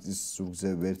დედამიწის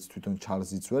ზურგზე ვერც თვითონ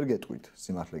ჩარლზიც ვერ გეტყვით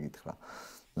სიმართლე გითხრა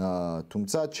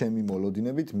თუმცა ჩემი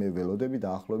მოლოდინებით მე ველოდები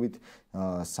დაახლოებით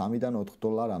 3-დან 4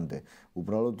 დოლარამდე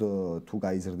უბრალოდ თუ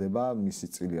გაიზრდება მისი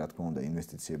წილი რა თქმა უნდა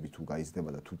ინვესტიციები თუ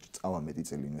გაიზრდება და თუ წავა მეტი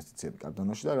წილი ინვესტიციები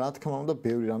კარდანოში და რა თქმა უნდა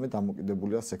ბევრი რამე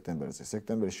დამოკიდებულია სექტემბერზე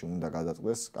სექტემბერში უნდა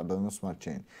გადაწყდეს კარდანოს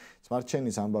smart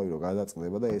chain-ის ამბავი რომ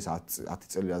გადაწყდება და ეს 10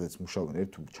 წელი რაზეც მუშაობენ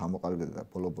ერთ თუ ჩამოყალიბდა და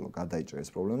ბოლო-ბოლო გადაიჭრა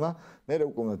ეს პრობლემა მე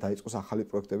უკვე უნდა დაიწყოს ახალი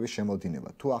პროექტების შემოდინება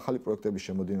თუ ახალი პროექტების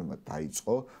შემოდინება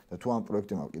დაიწყო და თუ ამ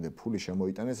პროექტებმა კიდე ფული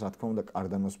შემოიტანეს რა თქმა უნდა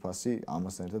კარდანოს ფასი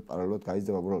ამასთან ერთად პარალელურად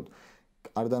გაიზრდება უბრალოდ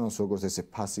კარდანოს როგორც ესე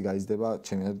ფასი გაიზრდება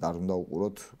ჩემი არ უნდა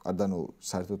უყუროთ კარდანო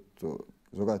საერთოდ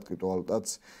ზოგადად კრიპტოვალუტაც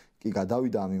კი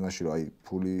გადავიდა ამ იმაში რომ აი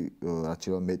ფული რაც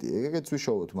შეიძლება მეტი ეგეც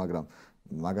ვიშოვოთ მაგრამ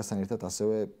მაგასთან ერთად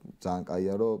ასევე ძალიან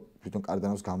კაია რომ თვითონ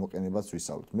კარდანოს გამოყენებაც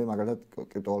ვისაუბროთ მე მაგალითად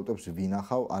კრიპტოვალუტებს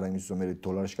ვინახავ არა იმის რომ მე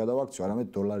დოლარში გადავაქციო არამედ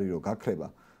დოლარი რო გაქრება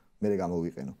მე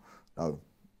გამოვიყენო რავი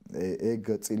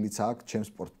ეგ წილიც აქვს ჩემს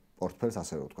პორტფელს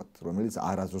ასე რომ ვთქვათ რომელიც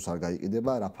არასდროს არ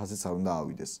გაიყიდება რა ფასიც არ უნდა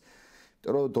ავიდეს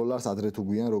იმიტომ რომ დოლარს ადრე თუ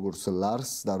გვიან როგორც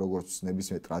ლარს და როგორც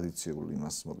ნებისმიერ ტრადიციულ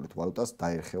იმას მოკლედ ვალუტას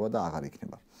დაერხება და აღარ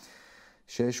იქნება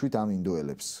შეეშვით ამ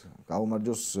ინდოელებს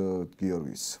გაუმარჯოს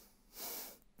გიორგის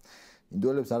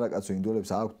ინდოელებს არა კაცო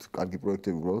ინდოელებს აქვთ კარგი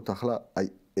პროექტები უბრალოდ ახლა აი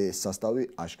ეს სასტავი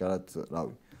აშკარად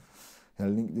რავი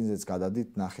LinkedIn-ზეც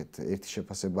გადადით ნახეთ ერთი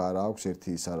შეფასება არა აქვს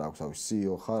ერთი ის არა აქვს ავი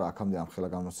CEO ხარ აქამდე ამ ხელა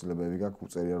გამოცდილებები გაქვს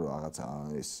უწერია რომ რაღაცა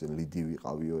ეს ლიდი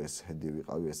ვიყავიო ეს ჰედი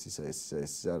ვიყავი ეს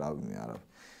ისა რავი მე არა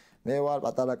მე ვარ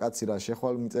პატარა კაცი რა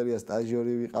შეხვალ მიწერია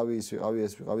სტაჟიორი ვიყავი ის ვიყავი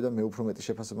ეს ვიყავი და მე უფრო მეტი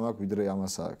შეფასება მაქვს ვიდრე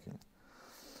ამასა აქ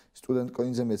სტუდენტ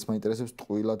კოინზე მეც მაინტერესებს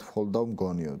ტყუილად ფოლდავ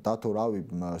მგონიო დათო რავი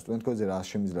სტუდენტ კოინზე რა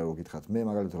შემიძლია რომ გითხრათ მე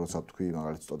მაგალითად როცა ვთქვი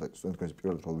მაგალითად სტუდენტ კოინზე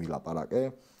პირველად რომ ვილაპარაკე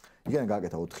იგივე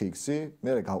გაკეთა 4x-ი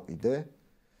მე გავყიდე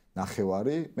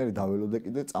ნახევარი მე დაველოდე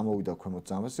კიდე წამოვიდა ქვემოთ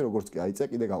 300 როგორც კი აიწე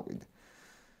კიდე გავყიდე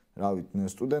რავი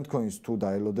სტუდენტ კოინს თუ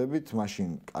დაელოდებით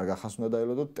მაშინ კარგა ხას უნდა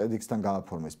დაელოდოთ TEDx-თან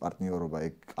გააფორმეს პარტნიორობა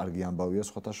ეგ კარგი ამბავია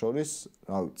სხვათა შორის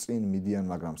რავი წინ მიდიან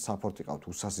მაგრამ support-ი ყავთ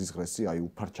უსასიზღრესი აი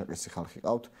უფარჩაკესი ხალხი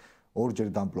ყავთ ორჯერ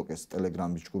დამბლოკეს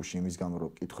Telegram-ის ჯგუფში იმის გამო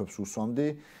რომ კითხვებს უსვამდი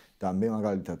და მე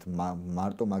მაგალითად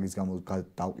მარტო მაგის გამო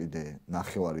დავყიდე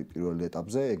ნახევარი პირველ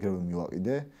ეტაპზე ეგრევე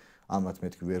მივაყიდე ამათ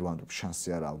მეთქი ვერ ვამბობ შანსი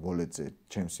არა wallet-ზე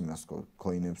ჩემს იმას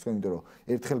ქოინებს, იმიტომ რომ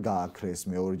ერთხელ გააქრეს,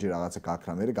 მეორეჯერ რაღაცა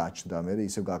გააქრა, მე გაჩნდა, მე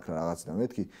ისევ გააქრა რაღაცა და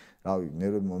მეთქი, რავი,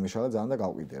 ნერვები მომეშალა ძალიან და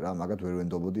გავყიდე რა, მაგათ ვერ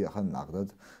ვენდობოდი, ახლა ნახდად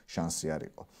შანსი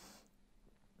არისო.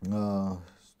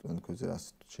 სტუდენტ-ქუიზე რას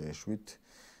შეეშვით,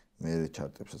 მე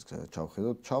ჩარტებსაც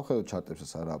ჩავხედოთ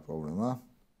ჩარტებსაც არაა პრობლემა.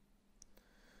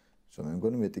 მე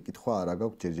მგონი მეტი კითხვა არა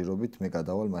გაქვს ჯერჯერობით, მე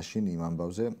გადავალ მაშინ იმ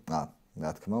ამბავზე.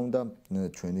 რა თქმა უნდა,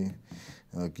 ჩვენი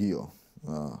გიო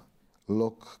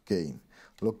lock game.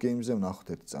 Lock game-ზე ვნახოთ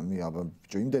ერთ წამი, აბა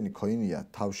ბიჭო, იმდენი ქოინია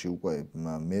თავში უკვე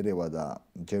მერევა და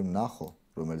ჯერ ვნახო,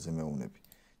 რომელზე მეუნები.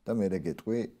 და მერე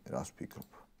გეტყვი, რას ვფიქრობ.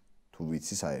 თუ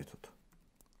ვიცი საერთოდ.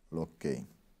 Lock game.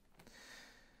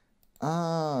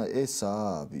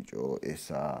 ესაა, ბიჭო,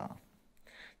 ესაა.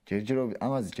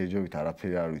 ამაზე ჯერჯერობით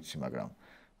არაფერი არ ვიცი, მაგრამ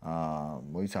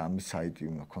მოიცა ამის საიტი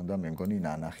მქონდა, მე მგონი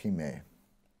ნანახი მე.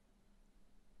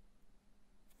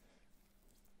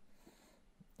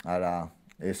 არა,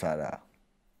 ეს არა.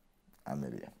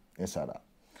 ამერია, ეს არა.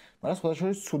 მაგრამ სხვა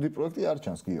შორის ცუდი პროექტი არ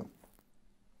ჩანს, გიო.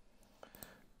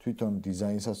 თვითონ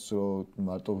დიზაინსაც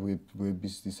მარტო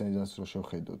ვების დიზაინსაც რო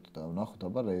შევხედოთ და ვნახოთ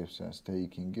აბა რეფერენს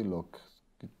taking-ი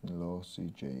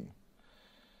CJ.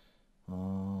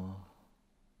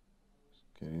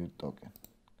 Career token.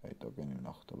 Აი ტოკენი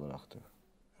ვნახოთ აბა რა ხდება.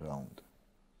 Round.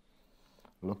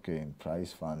 Lock game,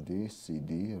 price fundi,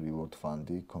 CD, reward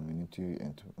fundi, community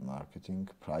and marketing,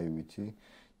 private,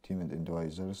 team and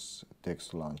advisors,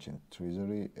 text launch and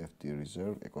treasury, FD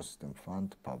reserve, ecosystem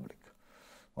fund, public.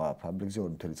 Public-ზე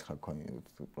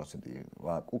 2.9%.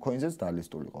 KuCoin-ზეც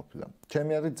დალისტული ყოფილა.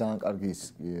 ჩემი არის ძალიან კარგი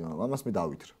ის, ამას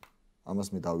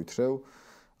მე დავითრევ.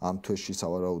 ამ თვეში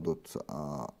სავარაუდოდ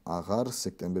აღარ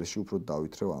სექტემბერში უფრო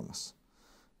დავითრევ ამას.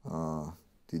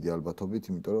 დიდი ალბათობით,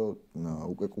 იმიტომ რომ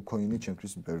უკვე KuCoin-ი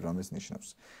ჩემთვის ბევრ რამეს ნიშნავს.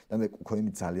 და მე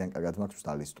KuCoin-ი ძალიან კარგად მაქვს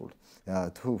დალისტული.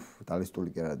 დალისტული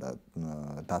კი არა და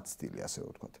დაცდილი, ასე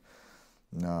ვთქვათ.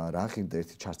 რა ხილდა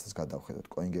ერთი ჩარტს გადავხედოთ,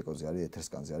 CoinGecko-ზე არის,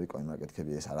 Etherscan-ზე არის,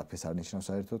 CoinMarket-ზე ეს არაფერს არ ნიშნავს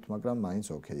საერთოდ, მაგრამ მაინც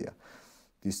ოკეია.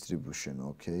 Distribution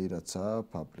ოკეი, რაცა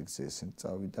public-ზე ესე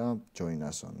წავიდა, join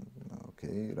us on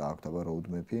ოკეი, რა აქვს აბა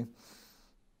roadmap-ი.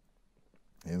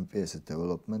 MPS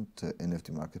development,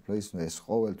 NFT marketplace, ეს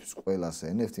ყოველთვის ყველას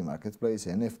NFT marketplace,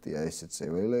 NFT assets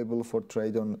available for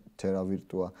trade on Terra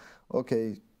Virtua.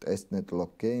 Okay, testnet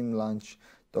lock game launch,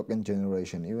 token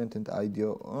generation event and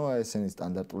IDO. ესენი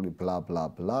სტანდარტული bla bla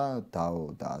bla,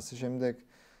 DAO და ასე შემდეგ.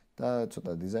 და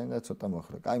ცოტა დიზაინი და ცოტა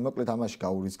მოხდა. აი, მოკლედ ამაში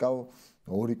გაურისკავ,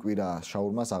 2 კვირა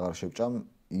შაურმას აღარ შევჭამ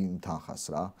იმ თანხას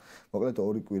რა. მოკლედ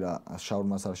 2 კვირა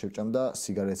შაურმას არ შევჭამ და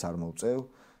სიგარეტს არ მოვწევ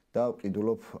და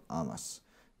ვყიდულობ ამას.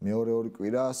 მეორე 2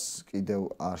 კვირას კიდევ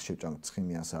არ შევჭამ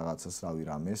ცხიმიანს რაღაცას, რავი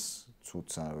რამეს,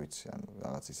 ცუდს არ ვიცი, ანუ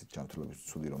რაღაც ისეთ ჯანმრთელობის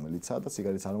ცუდი რომელიცაა და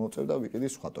სიგარეტს არ მოვწევ და ვიყიდი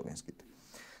სხვა ტოკენს კიდე.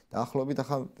 დაახლოებით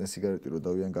ახლა სიგარეტი რო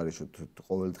დავიანგარიშოთ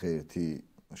ყოველ დღე ერთი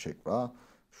შეკვრა,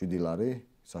 7 ლარი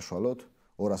საშუალოდ,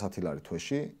 210 ლარი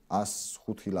თვეში,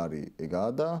 105 ლარი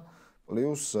ეგაა და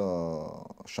პლუს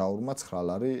შაურმა 9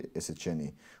 ლარი, ესეც შენი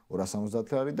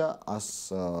 270 ლარი და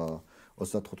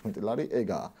 135 ლარი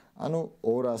ეგაა. ანუ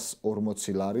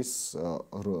 240 ლარის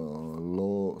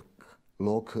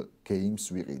lock games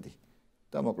ვიყიდი.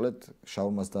 და მოკლედ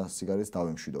შაურმას და სიგარეტს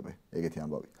დავემშვიდობე, ეგეთი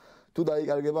ამბავი. თუ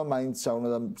დაიკარგება, მაინც შაურმა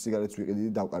და სიგარეტს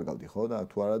ვიყიდი და დავკარგავდი, ხო? და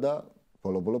თუ არა და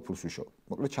ბოლო-ბოლო ფულს ვიშოვ.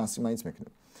 მოკლედ ჩანსი მაინც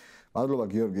მექნება. მადლობა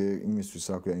გიორგი იმისთვის,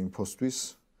 რა ქვია, ინფოსთვის.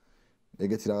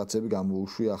 ეგეთი რაღაცები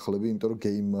გამოუშვი ახლები, იმიტომ რომ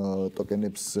game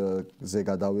ტოკენებზე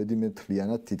გადავედი მე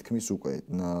თლიანად თითქმის უკვე.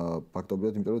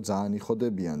 ფაქტობრივად, იმიტომ რომ ძალიან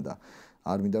იხოდებიან და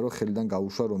არ მინდა რომ ხელიდან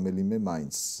გაუშვა რომელიმე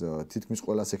მაინც. თითქმის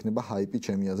ყველას ექნება hype-ი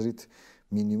ჩემი აზრით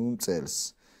მინიმუმ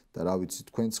წელს. და რა ვიცი,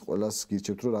 თქვენს ყველას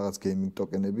გირჩევთ რომ რაღაც gaming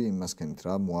ტოკენები იმას ქენით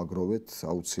რა, მოაგროვეთ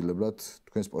აუცილებლად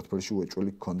თქვენს პორტფელიში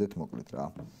უეჭველი გქონდეთ მოკლედ რა.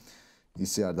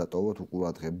 ისე არ დატოვოთ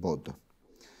უყურადღებოდ.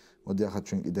 მოდი ახლა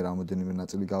ჩვენ კიდე რამოდენიმე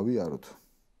ნაწილი გავიაროთ.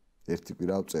 ერთი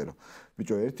კვირა ვწერო.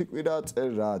 ბიჭო, ერთი კვირა წერ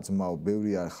რა ძმაო,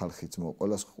 ბევრი არ ხალხი ძმაო,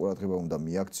 ყველას ყურადღება უნდა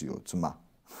მიაქციო ძმა.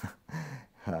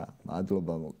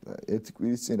 მადლობა მოკლედ. ერთი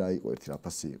კვირის წინ რა იყო, ერთი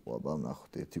რაფასი იყო, აბა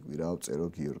ვნახოთ, ერთი კვირა ვწერო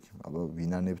გიორგი. აბა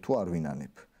ვინანებ თუ არ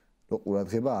ვინანებ. რო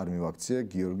ყურადღება არ მივაქციე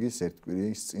გიორგის ერთ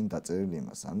კვირის წინ დაწერილი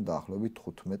იმას, ანუ დაახლოებით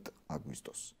 15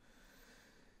 აგვისტოს.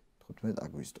 15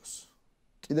 აგვისტოს.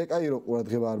 კიდე კაი რო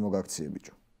ყურადღება არ მოგაქციე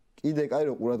ბიჭო. კიდე კაი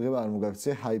რო ყურადღება არ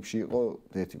მოგაქციე, ჰაიპში იყო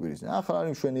ერთი კვირის წინ. ახლა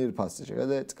არის მშვენიერი ფასი,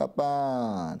 შეხედე,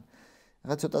 წკაპან.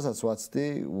 ახლა ცოტასაც ვაცდი,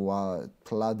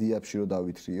 ფლადიაფში რო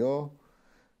დავითრიო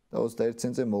და 21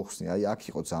 ცენტზე მოხსნი. აი აქ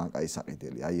იყო ძალიან კაი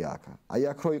საყიდელი, აი აქ. აი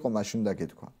აქ რო იყო მაშინ უნდა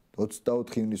გეთქვა.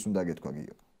 24 ივნის უნდა გეთქვა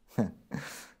გიო.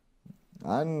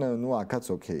 ან ნუ აქაც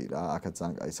ოკეი რა, აქაც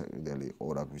ძალიან კაი საყიდელი იყო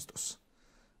 2 აგვისტოს.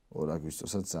 2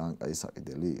 აგვისტოსაც ძალიან კაი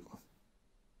საყიდელი იყო.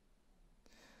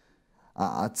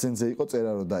 10 ცენტზე იყო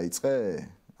წერა რომ დაიწყე?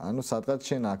 ანუ სადღაც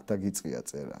შენ აქ დაგიწყია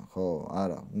წერა, ხო?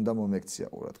 არა, უნდა მომექცია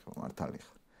ყურადღება, მართალი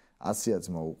ხარ. 100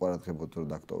 ძმა უყურადღებოდ რომ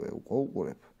დაგტოვე,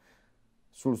 უყურებ.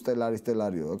 სულ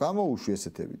სტელარიო, გამოუშვი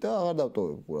ესეთები და აღარ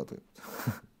დავტოვებ ყურადღებოდ.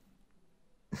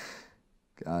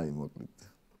 აი, მოკლედ.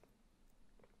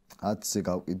 10-ზე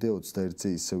გავყიდე, 21-ზე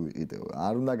ისე ვიყიდე.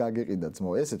 არ უნდა გაგეყიდა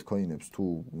ძმო, ესეთ ქოინებს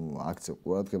თუ აქცევ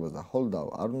ყურადღებას და hold-აო,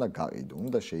 არ უნდა გაყიდო,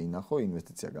 უნდა შეინახო,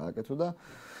 ინვესტიცია გააკეთო და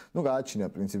გააჩინა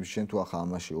პრინციპი შენ თუ ახლა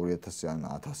ამაში 2000-იან,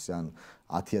 1000-იან,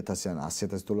 10000-იან,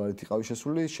 100,000 დოლარით იყავი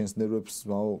შესული, შენს ნერვებს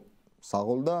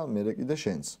საღოლ და მერე კიდე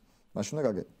შენს. მაშინ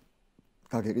უნდა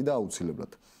გაგეყიდა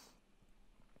აუცილებლად.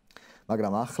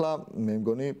 მაგრამ ახლა მე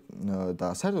მგონი და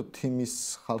საერთოდ თიმის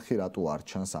ხალხი რატო არ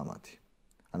ჩანს ამათი.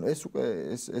 ანუ ეს უკვე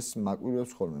ეს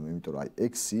მაკვირვებს ხოლმე, იმიტომ რომ აი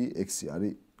X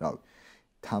არის, რავი,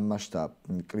 თამაშ და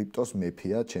კრიპტოს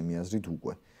მეფეა, ჩემი აზრით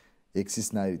უკვე.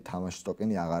 X-ისნაირი თამაშის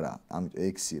ტოკენი აღარა. ამიტომ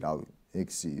X, რავი, X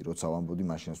როცა ვამბოდი,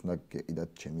 მაშინაც უნდა გეყიდათ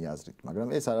ჩემი აზრით.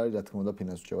 მაგრამ ეს არ არის, რა თქმა უნდა,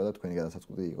 ფინანსური რჩევა და თქვენი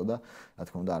გადასაწყვეტი იყო და რა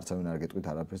თქმა უნდა, არც ამინ არ გეტყვით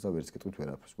არაფერს და ვერც გეტყვით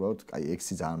ვერაფერს. უბრალოდ, აი X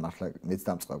ძალიან მართლა მეც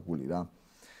დამწყდა გული რა.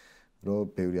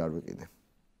 რომ ბევრი არ ვიყიდე.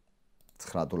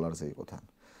 $9 იყო თან.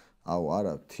 აუ,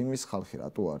 არა, თიმის ხალხი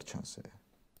რატო არ ჩანს?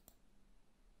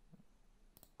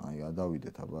 აი,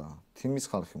 გადავიდეთ, აბა. თიმის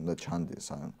ხალხი უნდა ჩანდეს,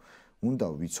 ანუ უნდა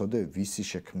ვიცოდე ვისი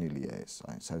შექმნილია ეს,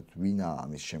 აი, საერთოდ ვინაა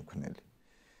ამის შემქმნელი.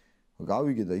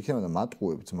 გავიგე და იქნება და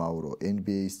მატყუებ ძმაო, რომ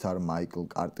NBA star Michael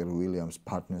Carter Williams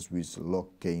partners with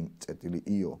Lock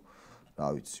Game.io. რა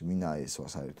ვიცი, ვინაა ეს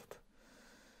საერთოდ.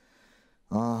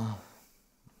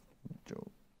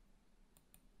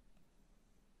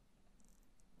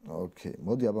 Okay,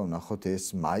 მოდი აბა ვნახოთ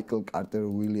ეს Michael Carter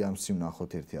Williams-ი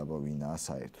ვნახოთ ერთი აბა ვინაა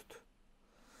საერთოდ.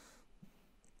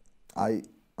 აი,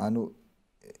 ანუ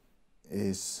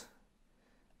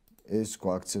ეს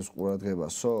გვაქცევს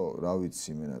ყურადღებასო, რა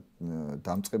ვიცი, მე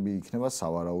დამწყები იქნება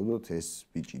სავარაუდოდ ეს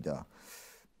ბიჭი და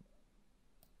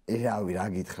რავი, რა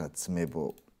გითხრათ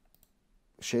ძმებო,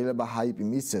 შეიძლება ჰაიპი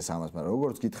მისცეს ამას, მაგრამ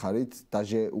როგორც გითხარით,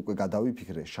 დაჟე უკვე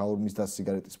გადავიფიქრე, შაურმის და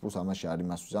სიგარეტის პულს ამაში არის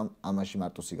მასვიზამ, ამაში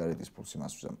მარტო სიგარეტის პულსი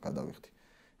მასვიზამ გადავიხდი.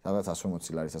 სადღაც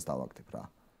 140 ლარისას დავაგდებ რა.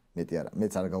 მეტი არა,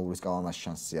 მეც არ გაურისკავ ამას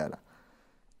შანსი არა.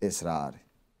 ეს რა არის?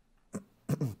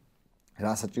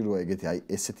 რა საჭიროა ეგეთი, აი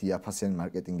ესეთი იაფასიანი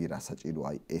მარკეტინგი რა საჭიროა,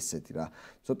 აი ესეთი რა.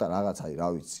 ცოტა რაღაც აი რა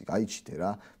ვიცი, გაიჩითე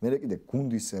რა. მე კიდე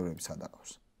გუნდის წევრები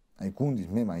სადაყავს. აი გუნდის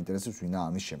მე მაინტერესებს ვინაა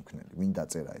ამის შემქმნელი, ვინ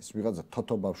დაწერა ეს. ვიღაცა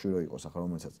თოთო ბავშვი რო იყოს ახლა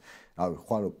რომელსაც, რავი,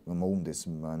 ხვალ მოუნდეს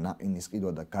ნაყინის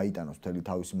ყიდვა და გაიტანოს მთელი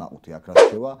თავისი მაყუთი აქ რა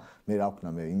შევა, მე რა ვქნა,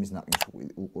 მე იმის ნაყინს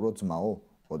უყურო ძმაო,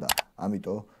 ხო და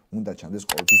ამიტომ უნდა ჩანდეს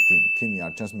ყოველთვის თიმი. თიმი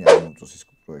არ ჩანს, მე არ მომწონს ის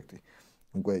პროექტი.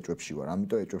 უკვე ეჭვებში ვარ,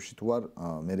 ამიტომ ეჭვებში თუ ვარ,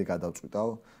 მე გადავწყვიტავ,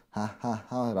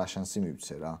 რა შანსი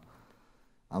მივცე რა.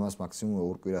 ამას მაქსიმუმ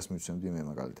 2 კვირას მივცემდი მე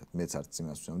მაგალითად. მეც არც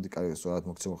იმას ვცემდი, კარგი, სწორად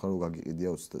მოგცემ ხარ, რომ გაგიყიდია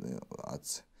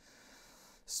 20-ზე.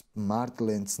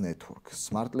 Smartlands network.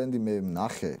 Smartland-ი მე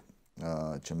ნახე,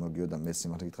 ჩემო გიო და მე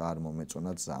სიმართლე გითხრა არ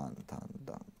მომეწონა ძალიან თან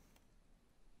და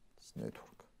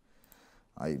network.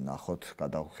 აი, ნახოთ,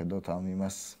 გადავხედოთ ამ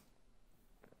იმას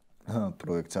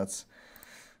პროექტსაც.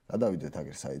 გადავიდეთ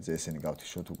აგერ საიტზე, ესენი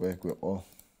გავთიშოთ უკვე გვეყო.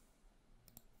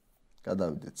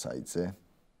 გადავიდეთ საიტზე.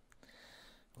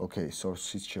 Okay,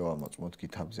 source-ით შევამოწმოთ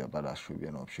GitHub-ზე, აბა რა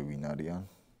შვებიან ვაფშე ვინ არიან.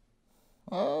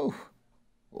 აუ,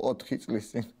 4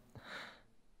 წლის წინ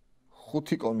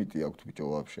 5 კომიტი აქვს ბიჭო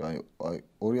ვაფშე. აი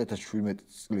 2017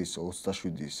 წლის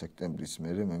 27 სექტემბრის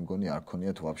მერე მე მგონი არ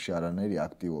ქონიათ ვაფშე არანაირი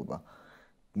აქტივობა.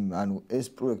 ანუ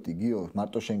ეს პროექტი გიო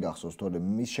მარტო შენ გახსოვს, თორე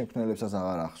მის შემქმნელებსაც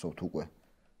აღარ ახსოვთ უკვე.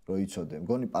 რო იცოდე,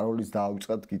 მგონი პაროლის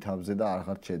დაავიწყათ GitHub-ზე და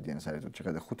აღარ ჩედიან საერთოდ.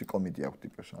 შეხედე 5 კომიტი აქვს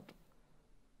ტიპებს რატო.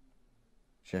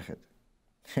 შეხედე.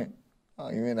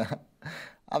 აი მენა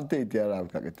აპდეიტი არ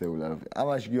აქვს გაკეთებული არა.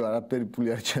 ამაში გიო არაფერი ფული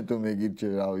არ ჩადო მე გირჩე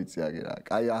რა ვიცი აგერ.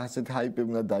 აი ასეთ ჰაიპები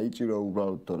უნდა დაიჭირო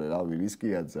უბრალოდ თორე რავი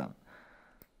რისკია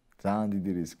ძალიან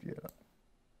დიდი რისკია რა.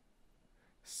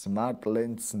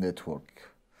 Smartlands network.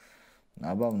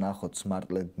 აბა ვნახოთ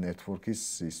Smartland network-ის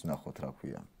ის ვნახოთ რა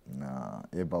ქვია.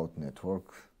 About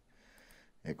network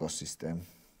ecosystem.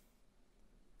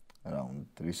 Around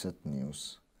reset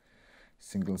news.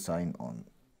 Single sign on.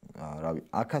 რავი,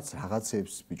 აქაც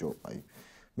რაღაცებს ბიჭო, აი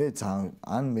მე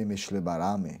ან მე მეშლება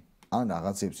რამე, ან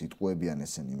რაღაცებს იტყუებიან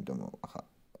ესენი, იმიტომ ახლა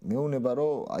მეუნება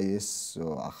რომ აი ეს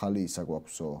ახალი ისა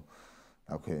გვაქვსო,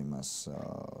 რა ქვია იმას,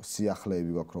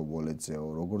 სიახლეები გვაქვს რო ვოლეტზეო,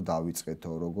 როგორ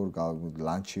დავიწყეთო, როგორ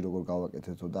ლანჩი როგორ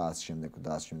გავაკეთეთო და ასე შემდეგო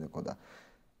და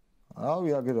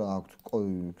რავი, აგერ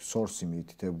აქვს source-ი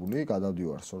მითითებული,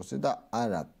 გადავდივარ source-ზე და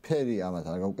არაფერი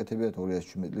ამათ არ გავუკეთებიათ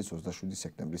 2017 წლის 27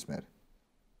 სექტემბრის მერე.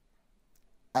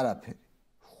 არაფერი.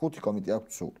 5 კომიტი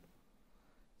აქვს სულ.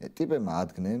 ტიპებმა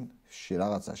ადგენენ,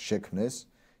 რაღაცა შექმნეს,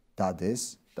 დადეს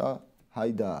და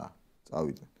ჰაიდა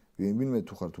წავიდნენ. ვინმე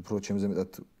თუ ხართ უფრო ჩემზე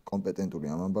მეტად კომპეტენტური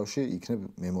ამ ამბავში, იქნებ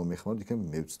მე მომეხმაროთ, იქნებ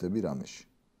მე ვწდები რამეში.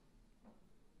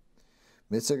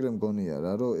 მეც ეგრე მგონია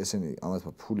რა, რომ ესენი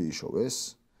ამათმა ფული იშოვეს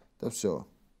და всё.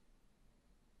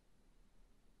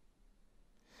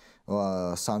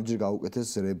 სამჯერ გაუკეთეს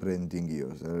რებრენდინგიო.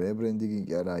 რებრენდინგი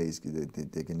კი არა ის კიდე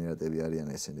დეგენერატები არიან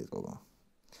ესენი თქო.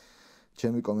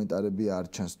 ჩემი კომენტარები არ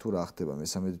ჩანს თუ რა ხდება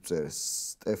მესამე წერს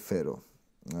სტეფერო.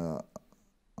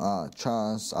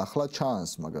 ჩანს, ახლა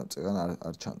ჩანს, მაგრამ წეგან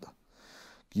არ ჩანდა.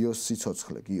 გიოს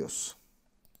სიცოცხლე, გიოს.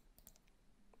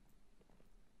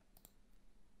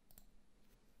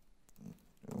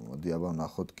 მოდი აბა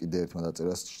ნახოთ კიდე ერთმა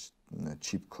დაწერას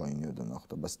ჩიფქოინიო და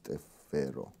ნახოთ აბა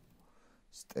სტეფერო.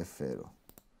 Stefero.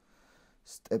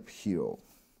 Step hero.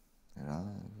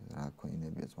 რა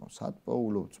ქოინებია ძმაო. სად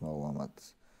პოულობ ძმაო ამათ.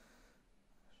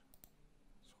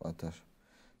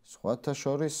 სხვათა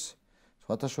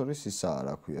შორის ისაა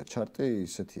რა ქვია. ჩარტი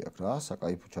ისეთი აქვს რა,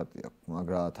 საკაიფო ჩარტი აქვს,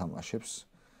 მაგრამ ათამაშებს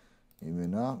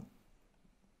იმენა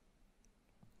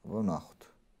ვნახოთ.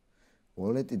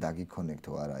 Wallet-ი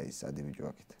დაგიქონექტო არა ის ადიბიჯო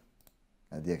აქეთ.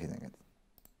 გადი აქედან გადი.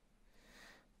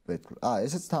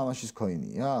 ესეც თამაშის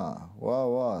ქოინია?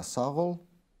 ვა, საღოლ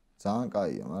ძალიან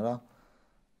კაია, მაგრამ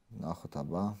ნახოთ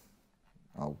აბა.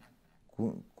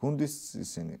 გუნდის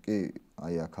ისინი კი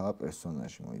აი აქა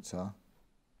პერსონაჟი მოიცა.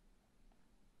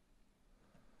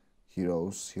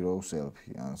 Heroes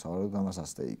LP. ან საერთოდ ამას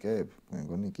ასტეიკებ? მე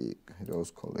მგონი კი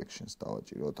Heroes Collections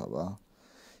დავაჭიროთ აბა.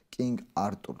 King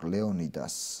Arthur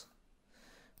Leonidas.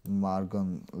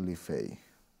 Margon Lifey.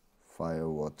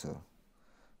 Firewater.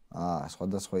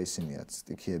 სხვადასხვა ისინიაც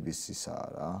სტიქიების ისაა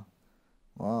რა.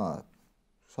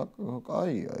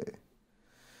 კაია.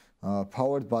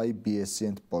 Powered by BSC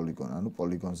and Polygon. ანუ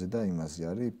Polygon-ზე და იმაზე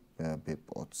არის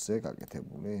B-Pods-ზე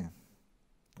გაკეთებული.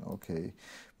 ოკეი.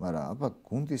 მაგრამ აბა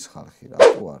გუნდის ხალხი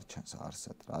რატო არ ჩანს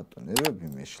არსად? რატო ნერვები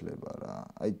მეშლება რა?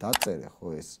 აი დაწერე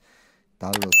ხო ეს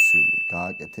დალოცვილი,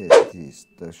 გააკეთე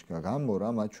ესეთი გამო რა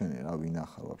მაჩვენე რა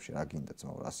ვინახარ ვაფშე რა გინდა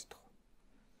ძმაო რა სიტყვა.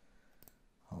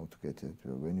 How to get it?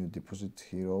 When you deposit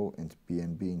Hero and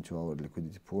BNB into our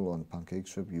liquidity pool on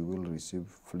Pancakeswap, you will receive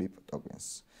flip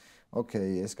tokens.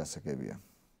 Okay, ეს გასაგებია.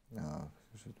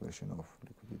 Situation of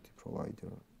liquidity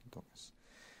provider tokens.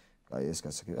 აი ეს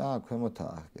გასაგებია.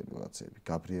 ქვემოთაა რაღაცები.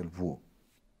 Gabriel Wu.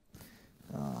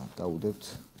 დაუდებთ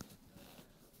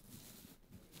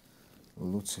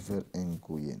Lucifer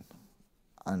Nguyen.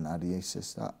 ან არის ეს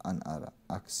და ან არა.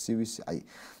 აქ CV-ს, აი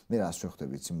მე რას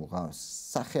შევხვდები იცი მუღამს,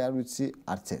 სახე არ ვიცი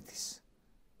არც ერთის.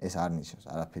 ეს არ ნიშნავს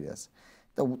არაფერი ასე.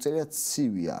 და უწერია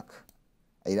CV აქ.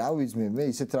 აი რა ვიცი მე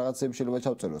ისეთ რაღაცები შეიძლება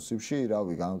ჩავწერო CV-ში,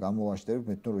 რავი, გამოვაშტერებ,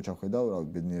 მე თვითონ რო ჩავხედავ, რავი,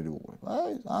 ბედნიერი უყურებ.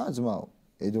 აი, ძმაო,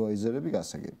 advisor-ები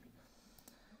გასაგები.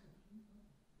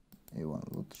 ევან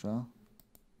ლუტრა.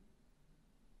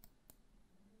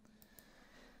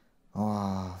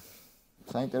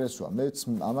 საინტერესოა. მეც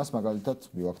ამას მაგალითად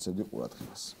მივაქცევდი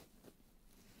ყურადღებას.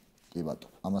 კი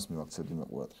ბატონო, ამას მივაქცევდი მე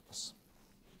ყურადღებას.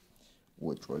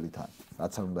 უეჭველი თან.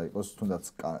 რაც არ უნდა იყოს, თუნდაც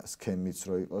სქემიც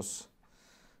რო იყოს,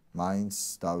 მაინც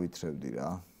დავითრევდი რა.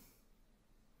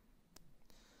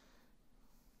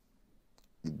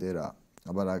 კიდე რა,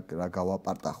 აბა რა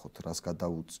გავაპარტახოთ, რას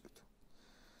გადავუწევთ.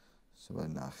 სულ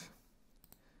ნახე.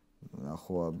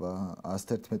 ნახო აბა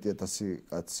 111,000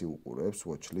 კაცი უყურებს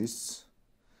watch-lists.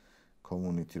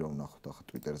 Community რომ ნახოთ ახლა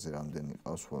Twitter-ზე რამდენი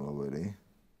ყავს follower-ი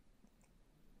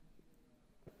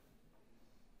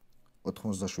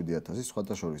 87,000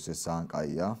 სხვათა შორის ეს ძალიან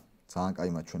კაია, ძალიან კაი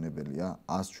მაჩვენებელია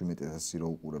 117,000 რო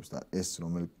უყურებს და ეს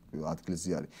რომელი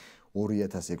ადგილზე არის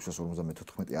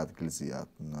 2654 ადგილზეა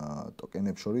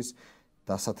ტოკენებს შორის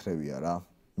დასათრევია რა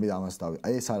მე ამას დავი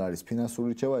აი ეს არ არის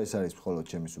ფინანსური რჩევა ეს არის მხოლოდ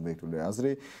ჩემი სუბიექტური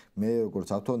აზრი მე როგორც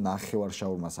ავთო ნახევარ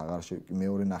შაურმას აღარ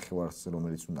მეორე ნახევარს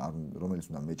რომელიც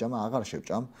უნდა მეჭამა აღარ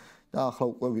შევჭამ და ახლა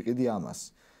უკვე ვიყიდი ამას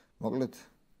მოკლედ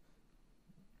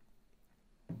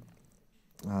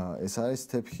ეს არის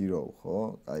step hero ხო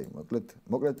აი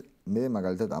მოკლედ მე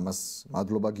მაგალითად ამას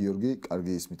მადლობა გიორგი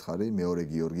კარგი ის მითხარი მეორე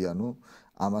გიორგი ანუ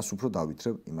ამას უფრო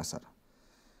დავითრებ იმას არა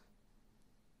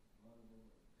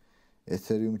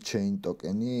Ethereum chain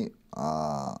tokeni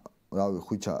რავი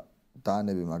ხუჩა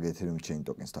დაანები მაგ Ethereum chain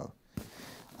tokens თავი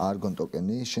Argon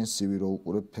tokeni შენ CV რო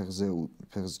უყურებ ფეხზე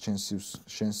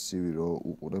შენ CV რო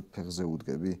უყურებ ფეხზე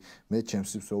უდგები მე ჩემს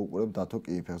CV-ს რო უყურებ დათო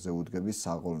კი ფეხზე უდგები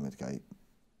საღოლმეთ აი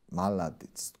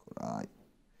მალადიც თქო რა აი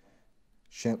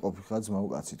შენ ყოფილიყა ძმაო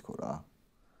კაცი თქო რა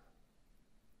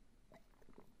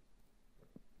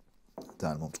და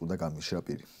მომწუდა გამიშრა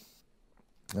პირი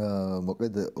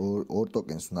მოკლედ ორ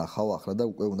ტოკენს ვნახავ ახლა და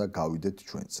უკვე უნდა გავიდეთ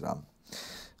ჩვენც რა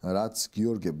რაც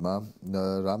გიორგებმა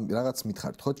რაღაც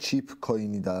მითხარით ხო ჩიპ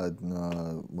ქოინი და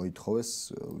მოითხოვეს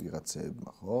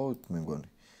ვიღაცებმა ხო მე მგონი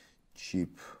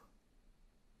ჩიპ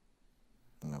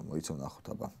მოიცავ ნახოთ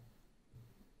აბა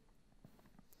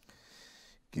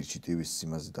გირჩი ტივის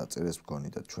იმაზე დაწერეს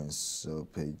მგონი და ჩვენს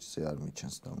პეიჯზე არ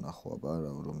მიჩანს და ვნახო აბა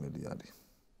რომელი არის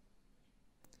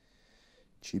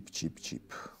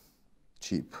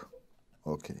ჩიპ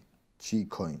ოკეი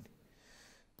ჩიქოინი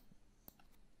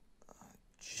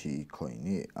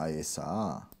ჩიქოინი აი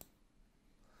ესაა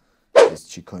ეს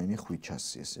ჩიქოინი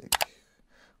ხვიჩასი ესე იგი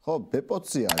ხო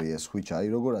ბეპოცი არის ეს ხვიჩა აი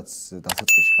როგორაც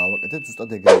დასაწყისში გავაკეთეთ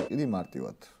ზუსტად ეგრე ვიყიდი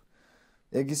მარტივად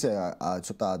ეგ ისე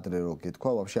ცოტა ადრე რო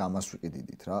გეთქვა ვაფშე ამას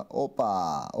ვიყიდით რა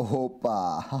ოპა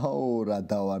აუ რა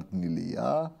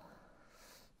დავარდნილია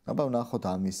აბა ვნახოთ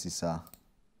ამის ისა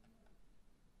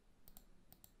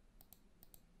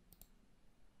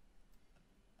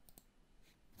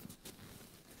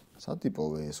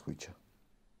სატიპოვე ეს ხვიჩა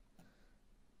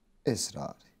ეს რა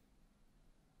არის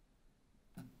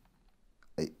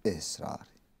აი ეს რა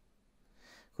არის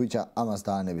ხვიჩა ამას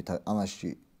დაანებით ამაში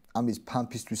ამის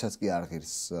ფანფისთვისაც კი არ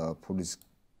ღირს ფულის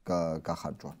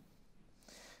გახარჯვა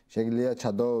შეგიძლია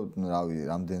ჩადო რავი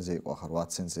რამდენზე იყო ახლა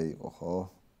 8 ცენტზე იყო ხო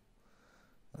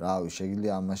რავი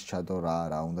შეგიძლია ამას ჩადო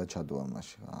რა უნდა ჩადო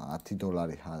ამაში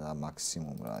 $10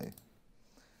 მაქსიმუმ რა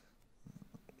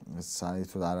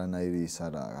საერთოდ არანაირი ის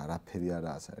არაფერი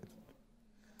არაა საერთოდ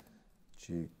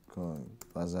ჩიქო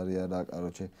ბაზარი არა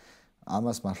კაროჩე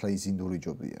ამას მართლა იზინდური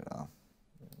ჯობია რა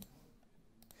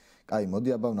კაი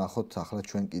მოდი აბა ვნახოთ ახლა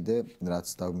ჩვენ კიდე რაც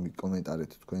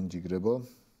დავიკომენტარეთ თქვენ ჯიგრებო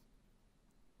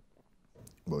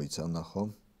მოიცა ვნახო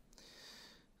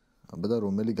აბა და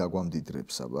რომელი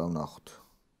გაგვამდიდრებს აბა ვნახოთ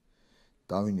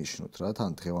დავინიშნოთ რა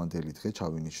თან დღევანდელი დღე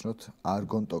ჩავინიშნოთ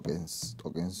argon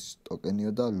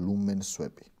ტოკენიო და lumen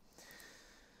swap-ი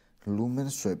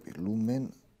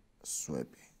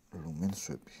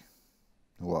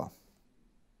ვა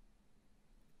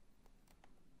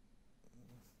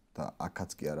და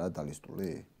აქაც კი არა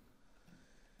დალისტული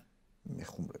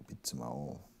მეხუმრებით ძმაო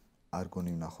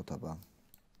argon-ი ვნახოთ აბა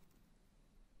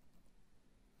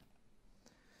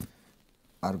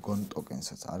argon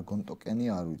ტოკენსაც argon ტოკენი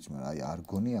არ ვიცი მაგრამ აი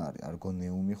argon-ი არის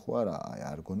argonium-ი ხო არა აი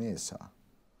argon-ი ესაა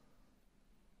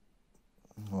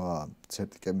ვა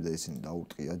ცერტიკები და ისინი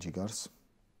დაუტყია ჯიგარს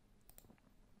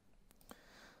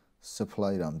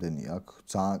supply რამდენი აქვს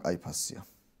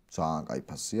ძალიან კაი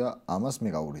ფასია ამას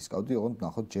მე გაურისკავდი ოღონდ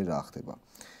ნახოთ ჯერ რა ხდება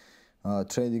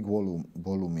trading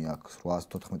volume-ი აქვს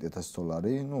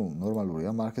 $814,000 ნუ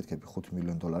ნორმალურია market cap-ი $5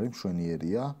 მილიონ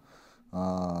მშვენიერია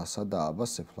სადა აბა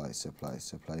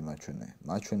supply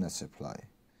მაჩვენა supply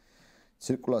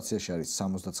ცირკულაციაში არის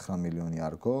 69 მილიონი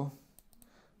argo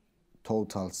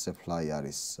total supply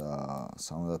არის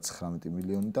 79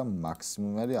 მილიონი და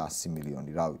მაქსიმუმი არის 100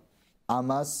 მილიონი რავი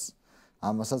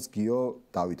ამასაც გიო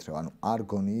დავითრევ ანუ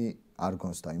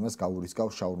argons და იმას გაურისკავ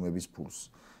შაურმების ფულს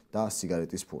და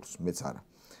სიგარეტის ფულს მეც არა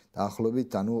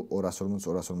დაახლოებით ანუ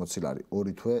 240 ლარი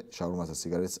ორი თვე შაურმას და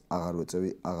სიგარეტს აღარ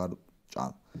ვეწევი აღარ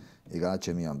ჭამ ეგაა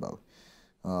ჩემი ამბავი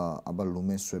აბა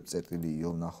lumen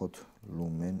swap-io ვნახოთ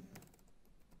lumen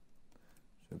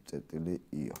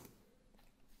swap-io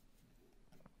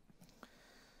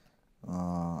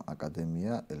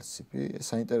აკადემია LCP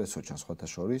საინტერესო ჩანს სხვათა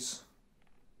შორის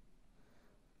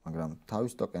მაგრამ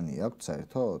თავის ტოკენი აქვს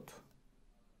საერთოდ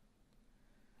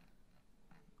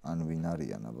ან ვინ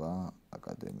არიან აბა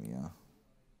აკადემია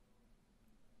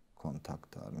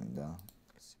კონტაქტ არ მინდა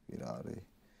LCP რა არის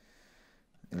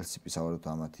LCP საერთოდ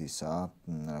ამათი ისაა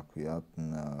რა ქვია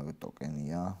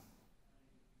ტოკენია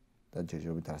და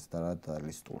ჯერჯერობით არც და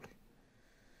ლისტული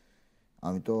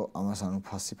ამიტომ ამას ანუ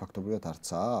ფასი ფაქტობრივად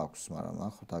არც აქვს მაგრამ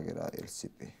ახლა აგერა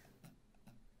LCP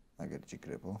აგერ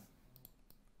ჯიგრებო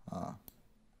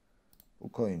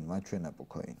Pucoin, მაჩვენა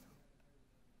Pucoin.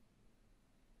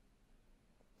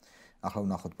 ახლა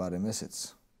ვნახოთ პარემესეც.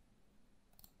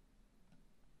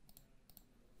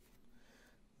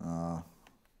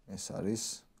 ეს არის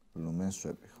lumen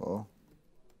swap-ი, ხო?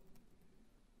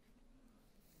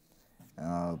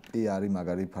 პი არის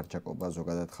მაგარი ფარჩაკობა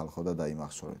ზოგადად ხალხო და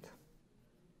დაიმახსოვრეთ.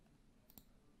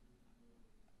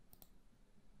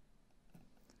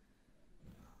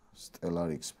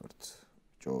 Stellar expert.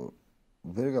 ჯო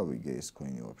ვერ გავიგე ეს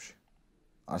ქოინი ვაფშე.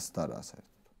 არც დარა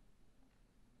საერთოდ.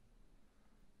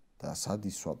 და სად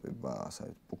ისვაპება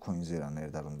საერთოდ Pucoin-ზე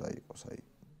რანაირად უნდა იყოს, აი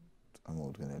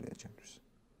წარმოუდგენელია ჩემთვის.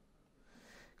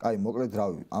 კაი, მოკლედ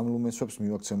რავი, ამ lumen swap-ს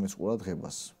მივაქცევმეს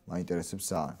ყურადღებას, მაინტერესებს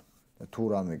ძალიან. და თუ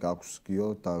რამე გაქვს გიო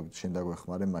და შენ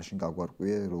დაგვეხმარე, მაშინ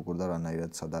გაგვარკვიე როგორ და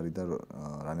რანაირად სად არის და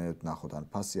რანაირად ნახოთ ან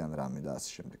ფასი ან რამე და ასე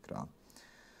შემდეგ რა.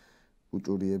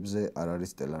 უჭურიებზე არ არის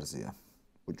სტელარზეა.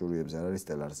 უჭურვიებზე არ არის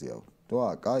სტელარზია.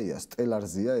 და კაია,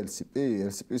 სტელარზია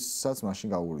LCP-საც მაშინ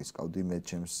გავურისკავდი მე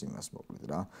ჩემს იმას მოკლედ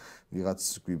რა. ვიღაც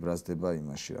გვიბრაზდება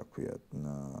იმაში, რა ქვია,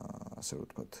 ასე რომ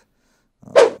ვთქვათ.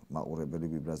 მაყურებელი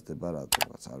გვიბრაზდება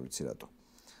რატომაც, არ ვიცი რატო.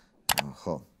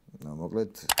 ხო,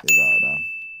 მოკლედ ეგაა რა.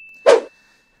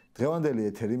 დღევანდელი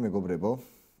ეთერი მეგობრებო,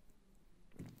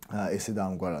 ესე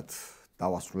დამგვარად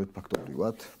დავასრულეთ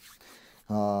ფაქტობრივად.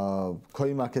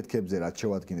 Coin-market-cap-ზე რაც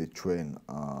შევადგინეთ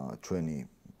ჩვენი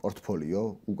პორტფოლიო,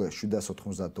 უკვე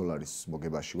 $790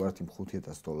 მოგებაში ვართ იმ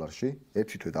 $5,000-ში.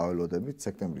 ერთი თვე დაველოდებით,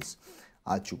 სექტემბრის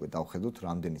 10-ში უკვე დავხედოთ,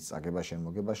 რამდენი წაგება შენ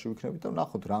მოგებაში ვიქნებით და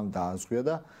ვნახოთ რამ დააზღვია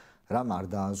და რამ არ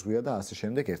დააზღვია და ასე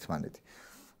შემდეგ ერთმანეთი.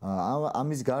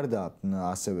 ამის გარდა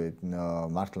ასევე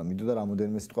მართლა მინდოდა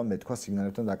რამოდენიმე სიტყვა მეთქვა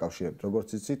სიგნალებთან დაკავშირებით. როგორც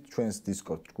იცით, ჩვენს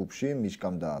Discord ჯგუფში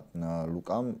მიშკამ და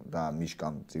ლუკამ და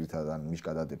მიშკამ ძირითადად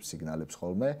მიშკა დადებს სიგნალებს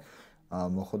ხოლმე.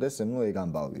 მოხდეს, ეგ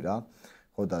ამბავი რა.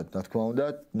 ხო და რა თქმა უნდა,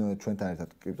 ჩვენთან ერთად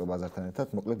კრიპტო ბაზართან ერთად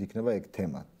მოკლედ იქნება ეგ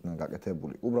თემა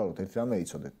გაკეთებული. უბრალოდ ერთი რამე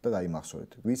იცოდეთ და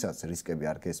დაიმახსოვრეთ. ვისაც რისკები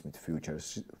არ გესმით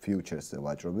futures-ზე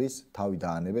ვაჭრობის, თავი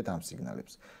დაანებეთ ამ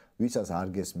სიგნალებს. ვისაც არ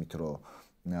გესმით, რომ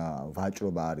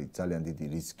ვაჭრობა არის ძალიან დიდი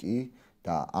რისკი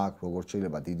და აქ როგორც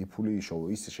შეიძლება დიდი ფული იშოვო,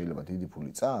 ისე შეიძლება დიდი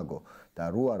ფული წააგო და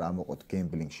რო არ ამოყოთ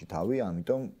გემბლინგში თავი,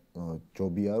 ამიტომ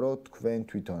ჯობია რომ თქვენ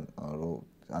თვითონ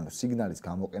ანუ სიგნალის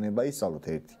გამოყენება ისწავლოთ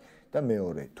ერთი და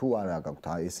მეორე, თუ არა გაქვთ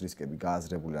ეს რისკები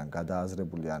გააზრებული ან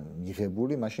გადააზრებული ან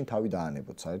მიღებული, მაშინ თავი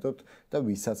დაანებოთ საერთოდ და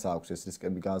ვისაც აქვს ეს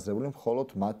რისკები გააზრებული, მხოლოდ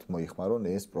მათ მოიხმარონ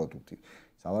ეს პროდუქტი.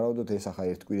 სავარაუდოდ ეს ახლა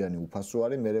ერთკვირიანი უფასო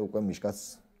არის, მე უკვე მიშკაც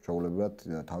შეულებრივად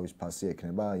თავის ფასი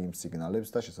ექნება იმ სიგნალებს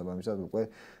და შესაბამისად უკვე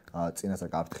წინასწარ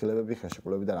გაფრთხილებები,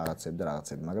 ხელშეკრულები და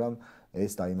რაღაცები, მაგრამ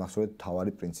ეს დაიმახსოვრეთ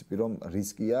თავარი პრინციპი, რომ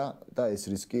რისკია და ეს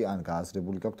რისკი ან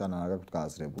გააზრებული გაქვთ, ან არ გაქვთ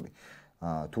გააზრებული.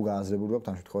 თუ გააზრებული გაქვთ,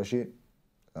 ამ შემთხვევაში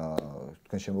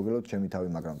თქვენ შემოგელოთ ჩემი თავი,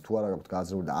 მაგრამ თუ არა გაქვთ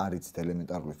გააზრებული და არ იცით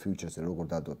ელემენტარული futures-ზე როგორ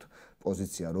დადოთ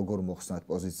პოზიცია, როგორ მოხსნათ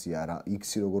პოზიცია,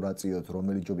 X-ი როგორ აწიოთ,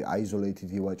 რომელი ჯობი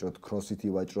isolated-ი ვაჭროთ, cross-ით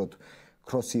ვაჭროთ,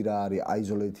 cross-ი რა არის,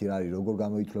 isolated-ი რა არის, როგორ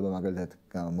გამოითვლება მაგალითად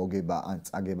მოგება ან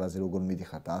წაგებაზე როგორ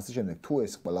მიდიხართ და ასე შემდეგ, თუ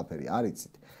ეს ყველაფერი არ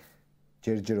იცით,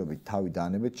 ჯერჯერობით თავი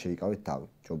დაანებეთ, შეიკავეთ თავი.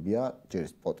 ჯობია ჯერ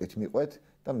სპოტით მიყვეთ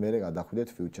და მერე გადახვიდეთ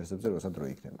futures-ებზე, როცა დრო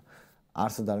იქნება.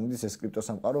 არსად არ მიდის ეს კრიპტო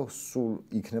სამყარო, სულ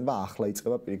იქნება, ახლა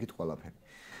იწყება პირიქით ყველაფერი.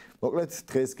 მოკლედ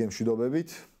დღეს გემშვიდობებით.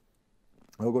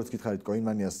 როგორც გითხარით,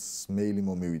 Coinmania-ს მეილი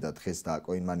მომივიდა დღეს და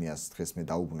Coinmania-ს დღეს მე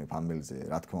დაუბრუნებ ამ მეილზე,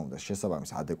 რა თქმა უნდა,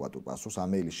 შესაბამის ადეკვატურ პასუხს. ამ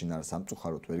მეილი შინაარს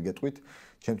სამწუხაროდ ვერ გეტყვით.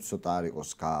 ჩემთვის ცოტა არ იყოს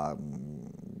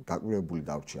გაკვირვებული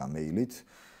დავრჩი ამ მეილით.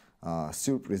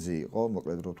 სიურპრიზი იყო,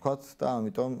 მოკლედ რო ვთქვათ და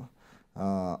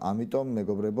ამიტომ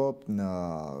მეგობრებო,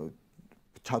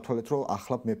 ჩავთვალეთ, რომ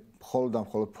ახლა მე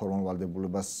მხოლოდ ფორმალ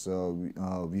ვალდებულებას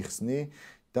ვიხსნი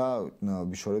და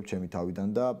ვიშორებ ჩემი თავიდან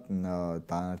და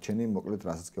დანარჩენი მოკლედ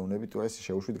რასაც გეუბნებით, ეს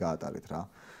შეუშვით გაატარეთ რა.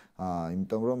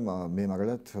 იმიტომ რომ მე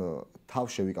მაგალითად თავ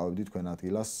შევიკავებდი თქვენ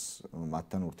ადგილას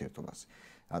მათთან ურთიერთობას.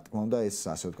 რა თქმა უნდა, ეს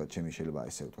ასე ვთქვათ, ჩემი შეიძლება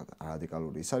ესე ვთქვათ,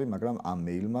 რადიკალური ის არის, მაგრამ ამ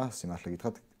მეილმა სიმართლე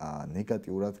გითხრათ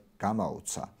ნეგატიურად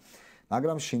გამაოცა.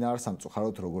 მაგრამ შინაარს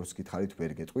სამწუხაროდ როგორც გითხარით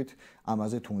ვერ გეტყვით,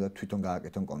 ამაზე თუნდაც თვითონ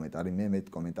გააკეთონ კომენტარი, მე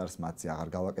კომენტარს მათზე აღარ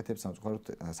გავაკეთებ,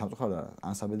 სამწუხაროდ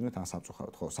ან საბედნიეროდ ან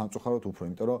სამწუხაროდ, ხო, სამწუხაროდ უფრო,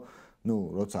 იმიტომ რომ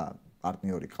როცა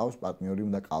პარტნიორი ყავს, პარტნიორი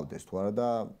უნდა ყავდეს, თუ არა და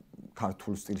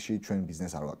ქართულ სტილში ჩვენ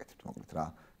ბიზნეს არ ვაკეთებთ, მოკლედ რა.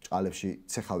 ჭყალებში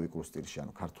ცეხავიკურ სტილში,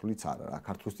 ანუ ქართულიც არა რა.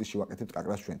 ქართულ სტილში ვაკეთებთ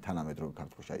კაკრას ჩვენ თანამედროვე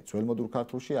ქართულში, აი ძველმოდურ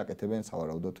ქართულში აკეთებენ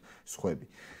სავარაუდოდ სხვები.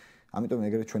 ამიტომ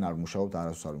ეგრეთ ჩვენ არ ვმუშაობთ,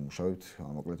 არასდროს არ ვმუშაობთ,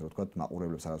 მოკლედ რო ვთქვათ,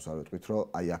 მაყურებლებს არასდროს არ ვეთქვით, რომ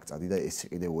აი აქ წადი და ეს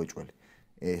იყიდე უეჭველი.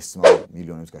 ეს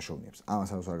მილიონებს გაშოვნიებს. ამას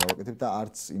არასდროს არ გავაკეთებ და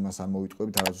არც იმას არ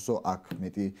მოვიტყვებით, არასდროს აქ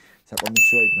მეტი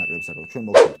საკომისიოა იქ ნაკლები საკითხი. ჩვენ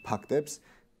მოვხდით ფაქტებს,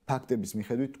 ფაქტების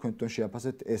მიხედვით თქვენ თვითონ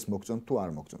შეაფასეთ, ეს მოგწონთ თუ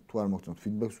არ მოგწონთ. თუ არ მოგწონთ,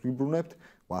 ფიდბექს ვიბრუნებთ,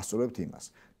 ვასწორებთ იმას.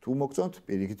 თუ მოგწონთ,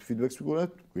 პირიქით ფიდბექს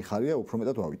ვიბრუნებთ, ვიხარია, უფრო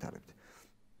მეტად ვავითარებთ.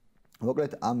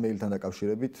 მოკლედ ამ მეილთან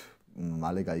დაკავშირებით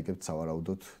მალე გაიგებთ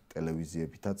სავარაუდოდ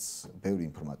ტელევიზიებითაც ბევრი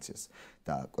ინფორმაციას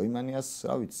და Coinmania-ს,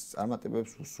 რა ვიცი,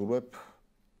 წარმატებებს უსურვებ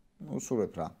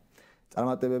რა.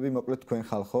 წარმატებები მოკლედ თქვენ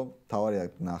ხალხო,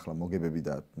 თავარია ნახლა მოგებები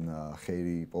და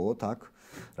ხეირი პოვოთ აქ,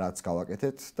 რაც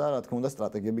გავაკეთეთ და რა თქმა უნდა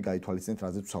სტრატეგიები გაითვალისწინეთ,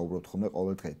 რაზეც ვსაუბრობთ ხოლმე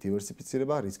ყოველ დღე.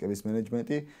 დივერსიფიცირება, რისკების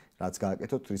მენეჯმენტი, რაც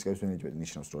გააკეთოთ, რისკების მენეჯმენტი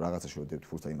ნიშნავს, რომ რაღაცა შევდებით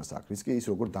ფულს და იმას აქვს რისკი, ის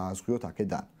როგორ დააზღვიოთ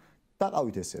აქედან.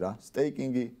 დაყავით ესე რა,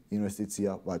 სტეიკინგი,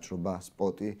 ინვესტიცია, ვაჭრობა,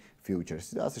 სპოტი,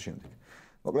 ფიუჩერსი და ასე შემდეგ.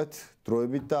 მოკლედ,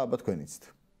 დროებით და აბა თქვენ იცით.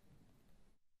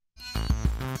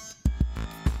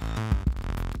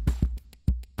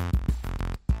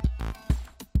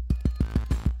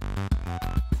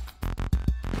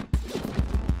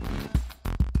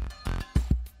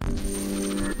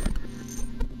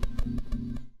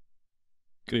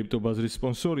 კრიპტო ბაზრის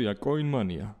სპონსორია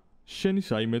კოინმანია. შენი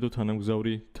საიმედო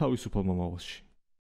თანამგზავრი თავისუფალ მომავალში.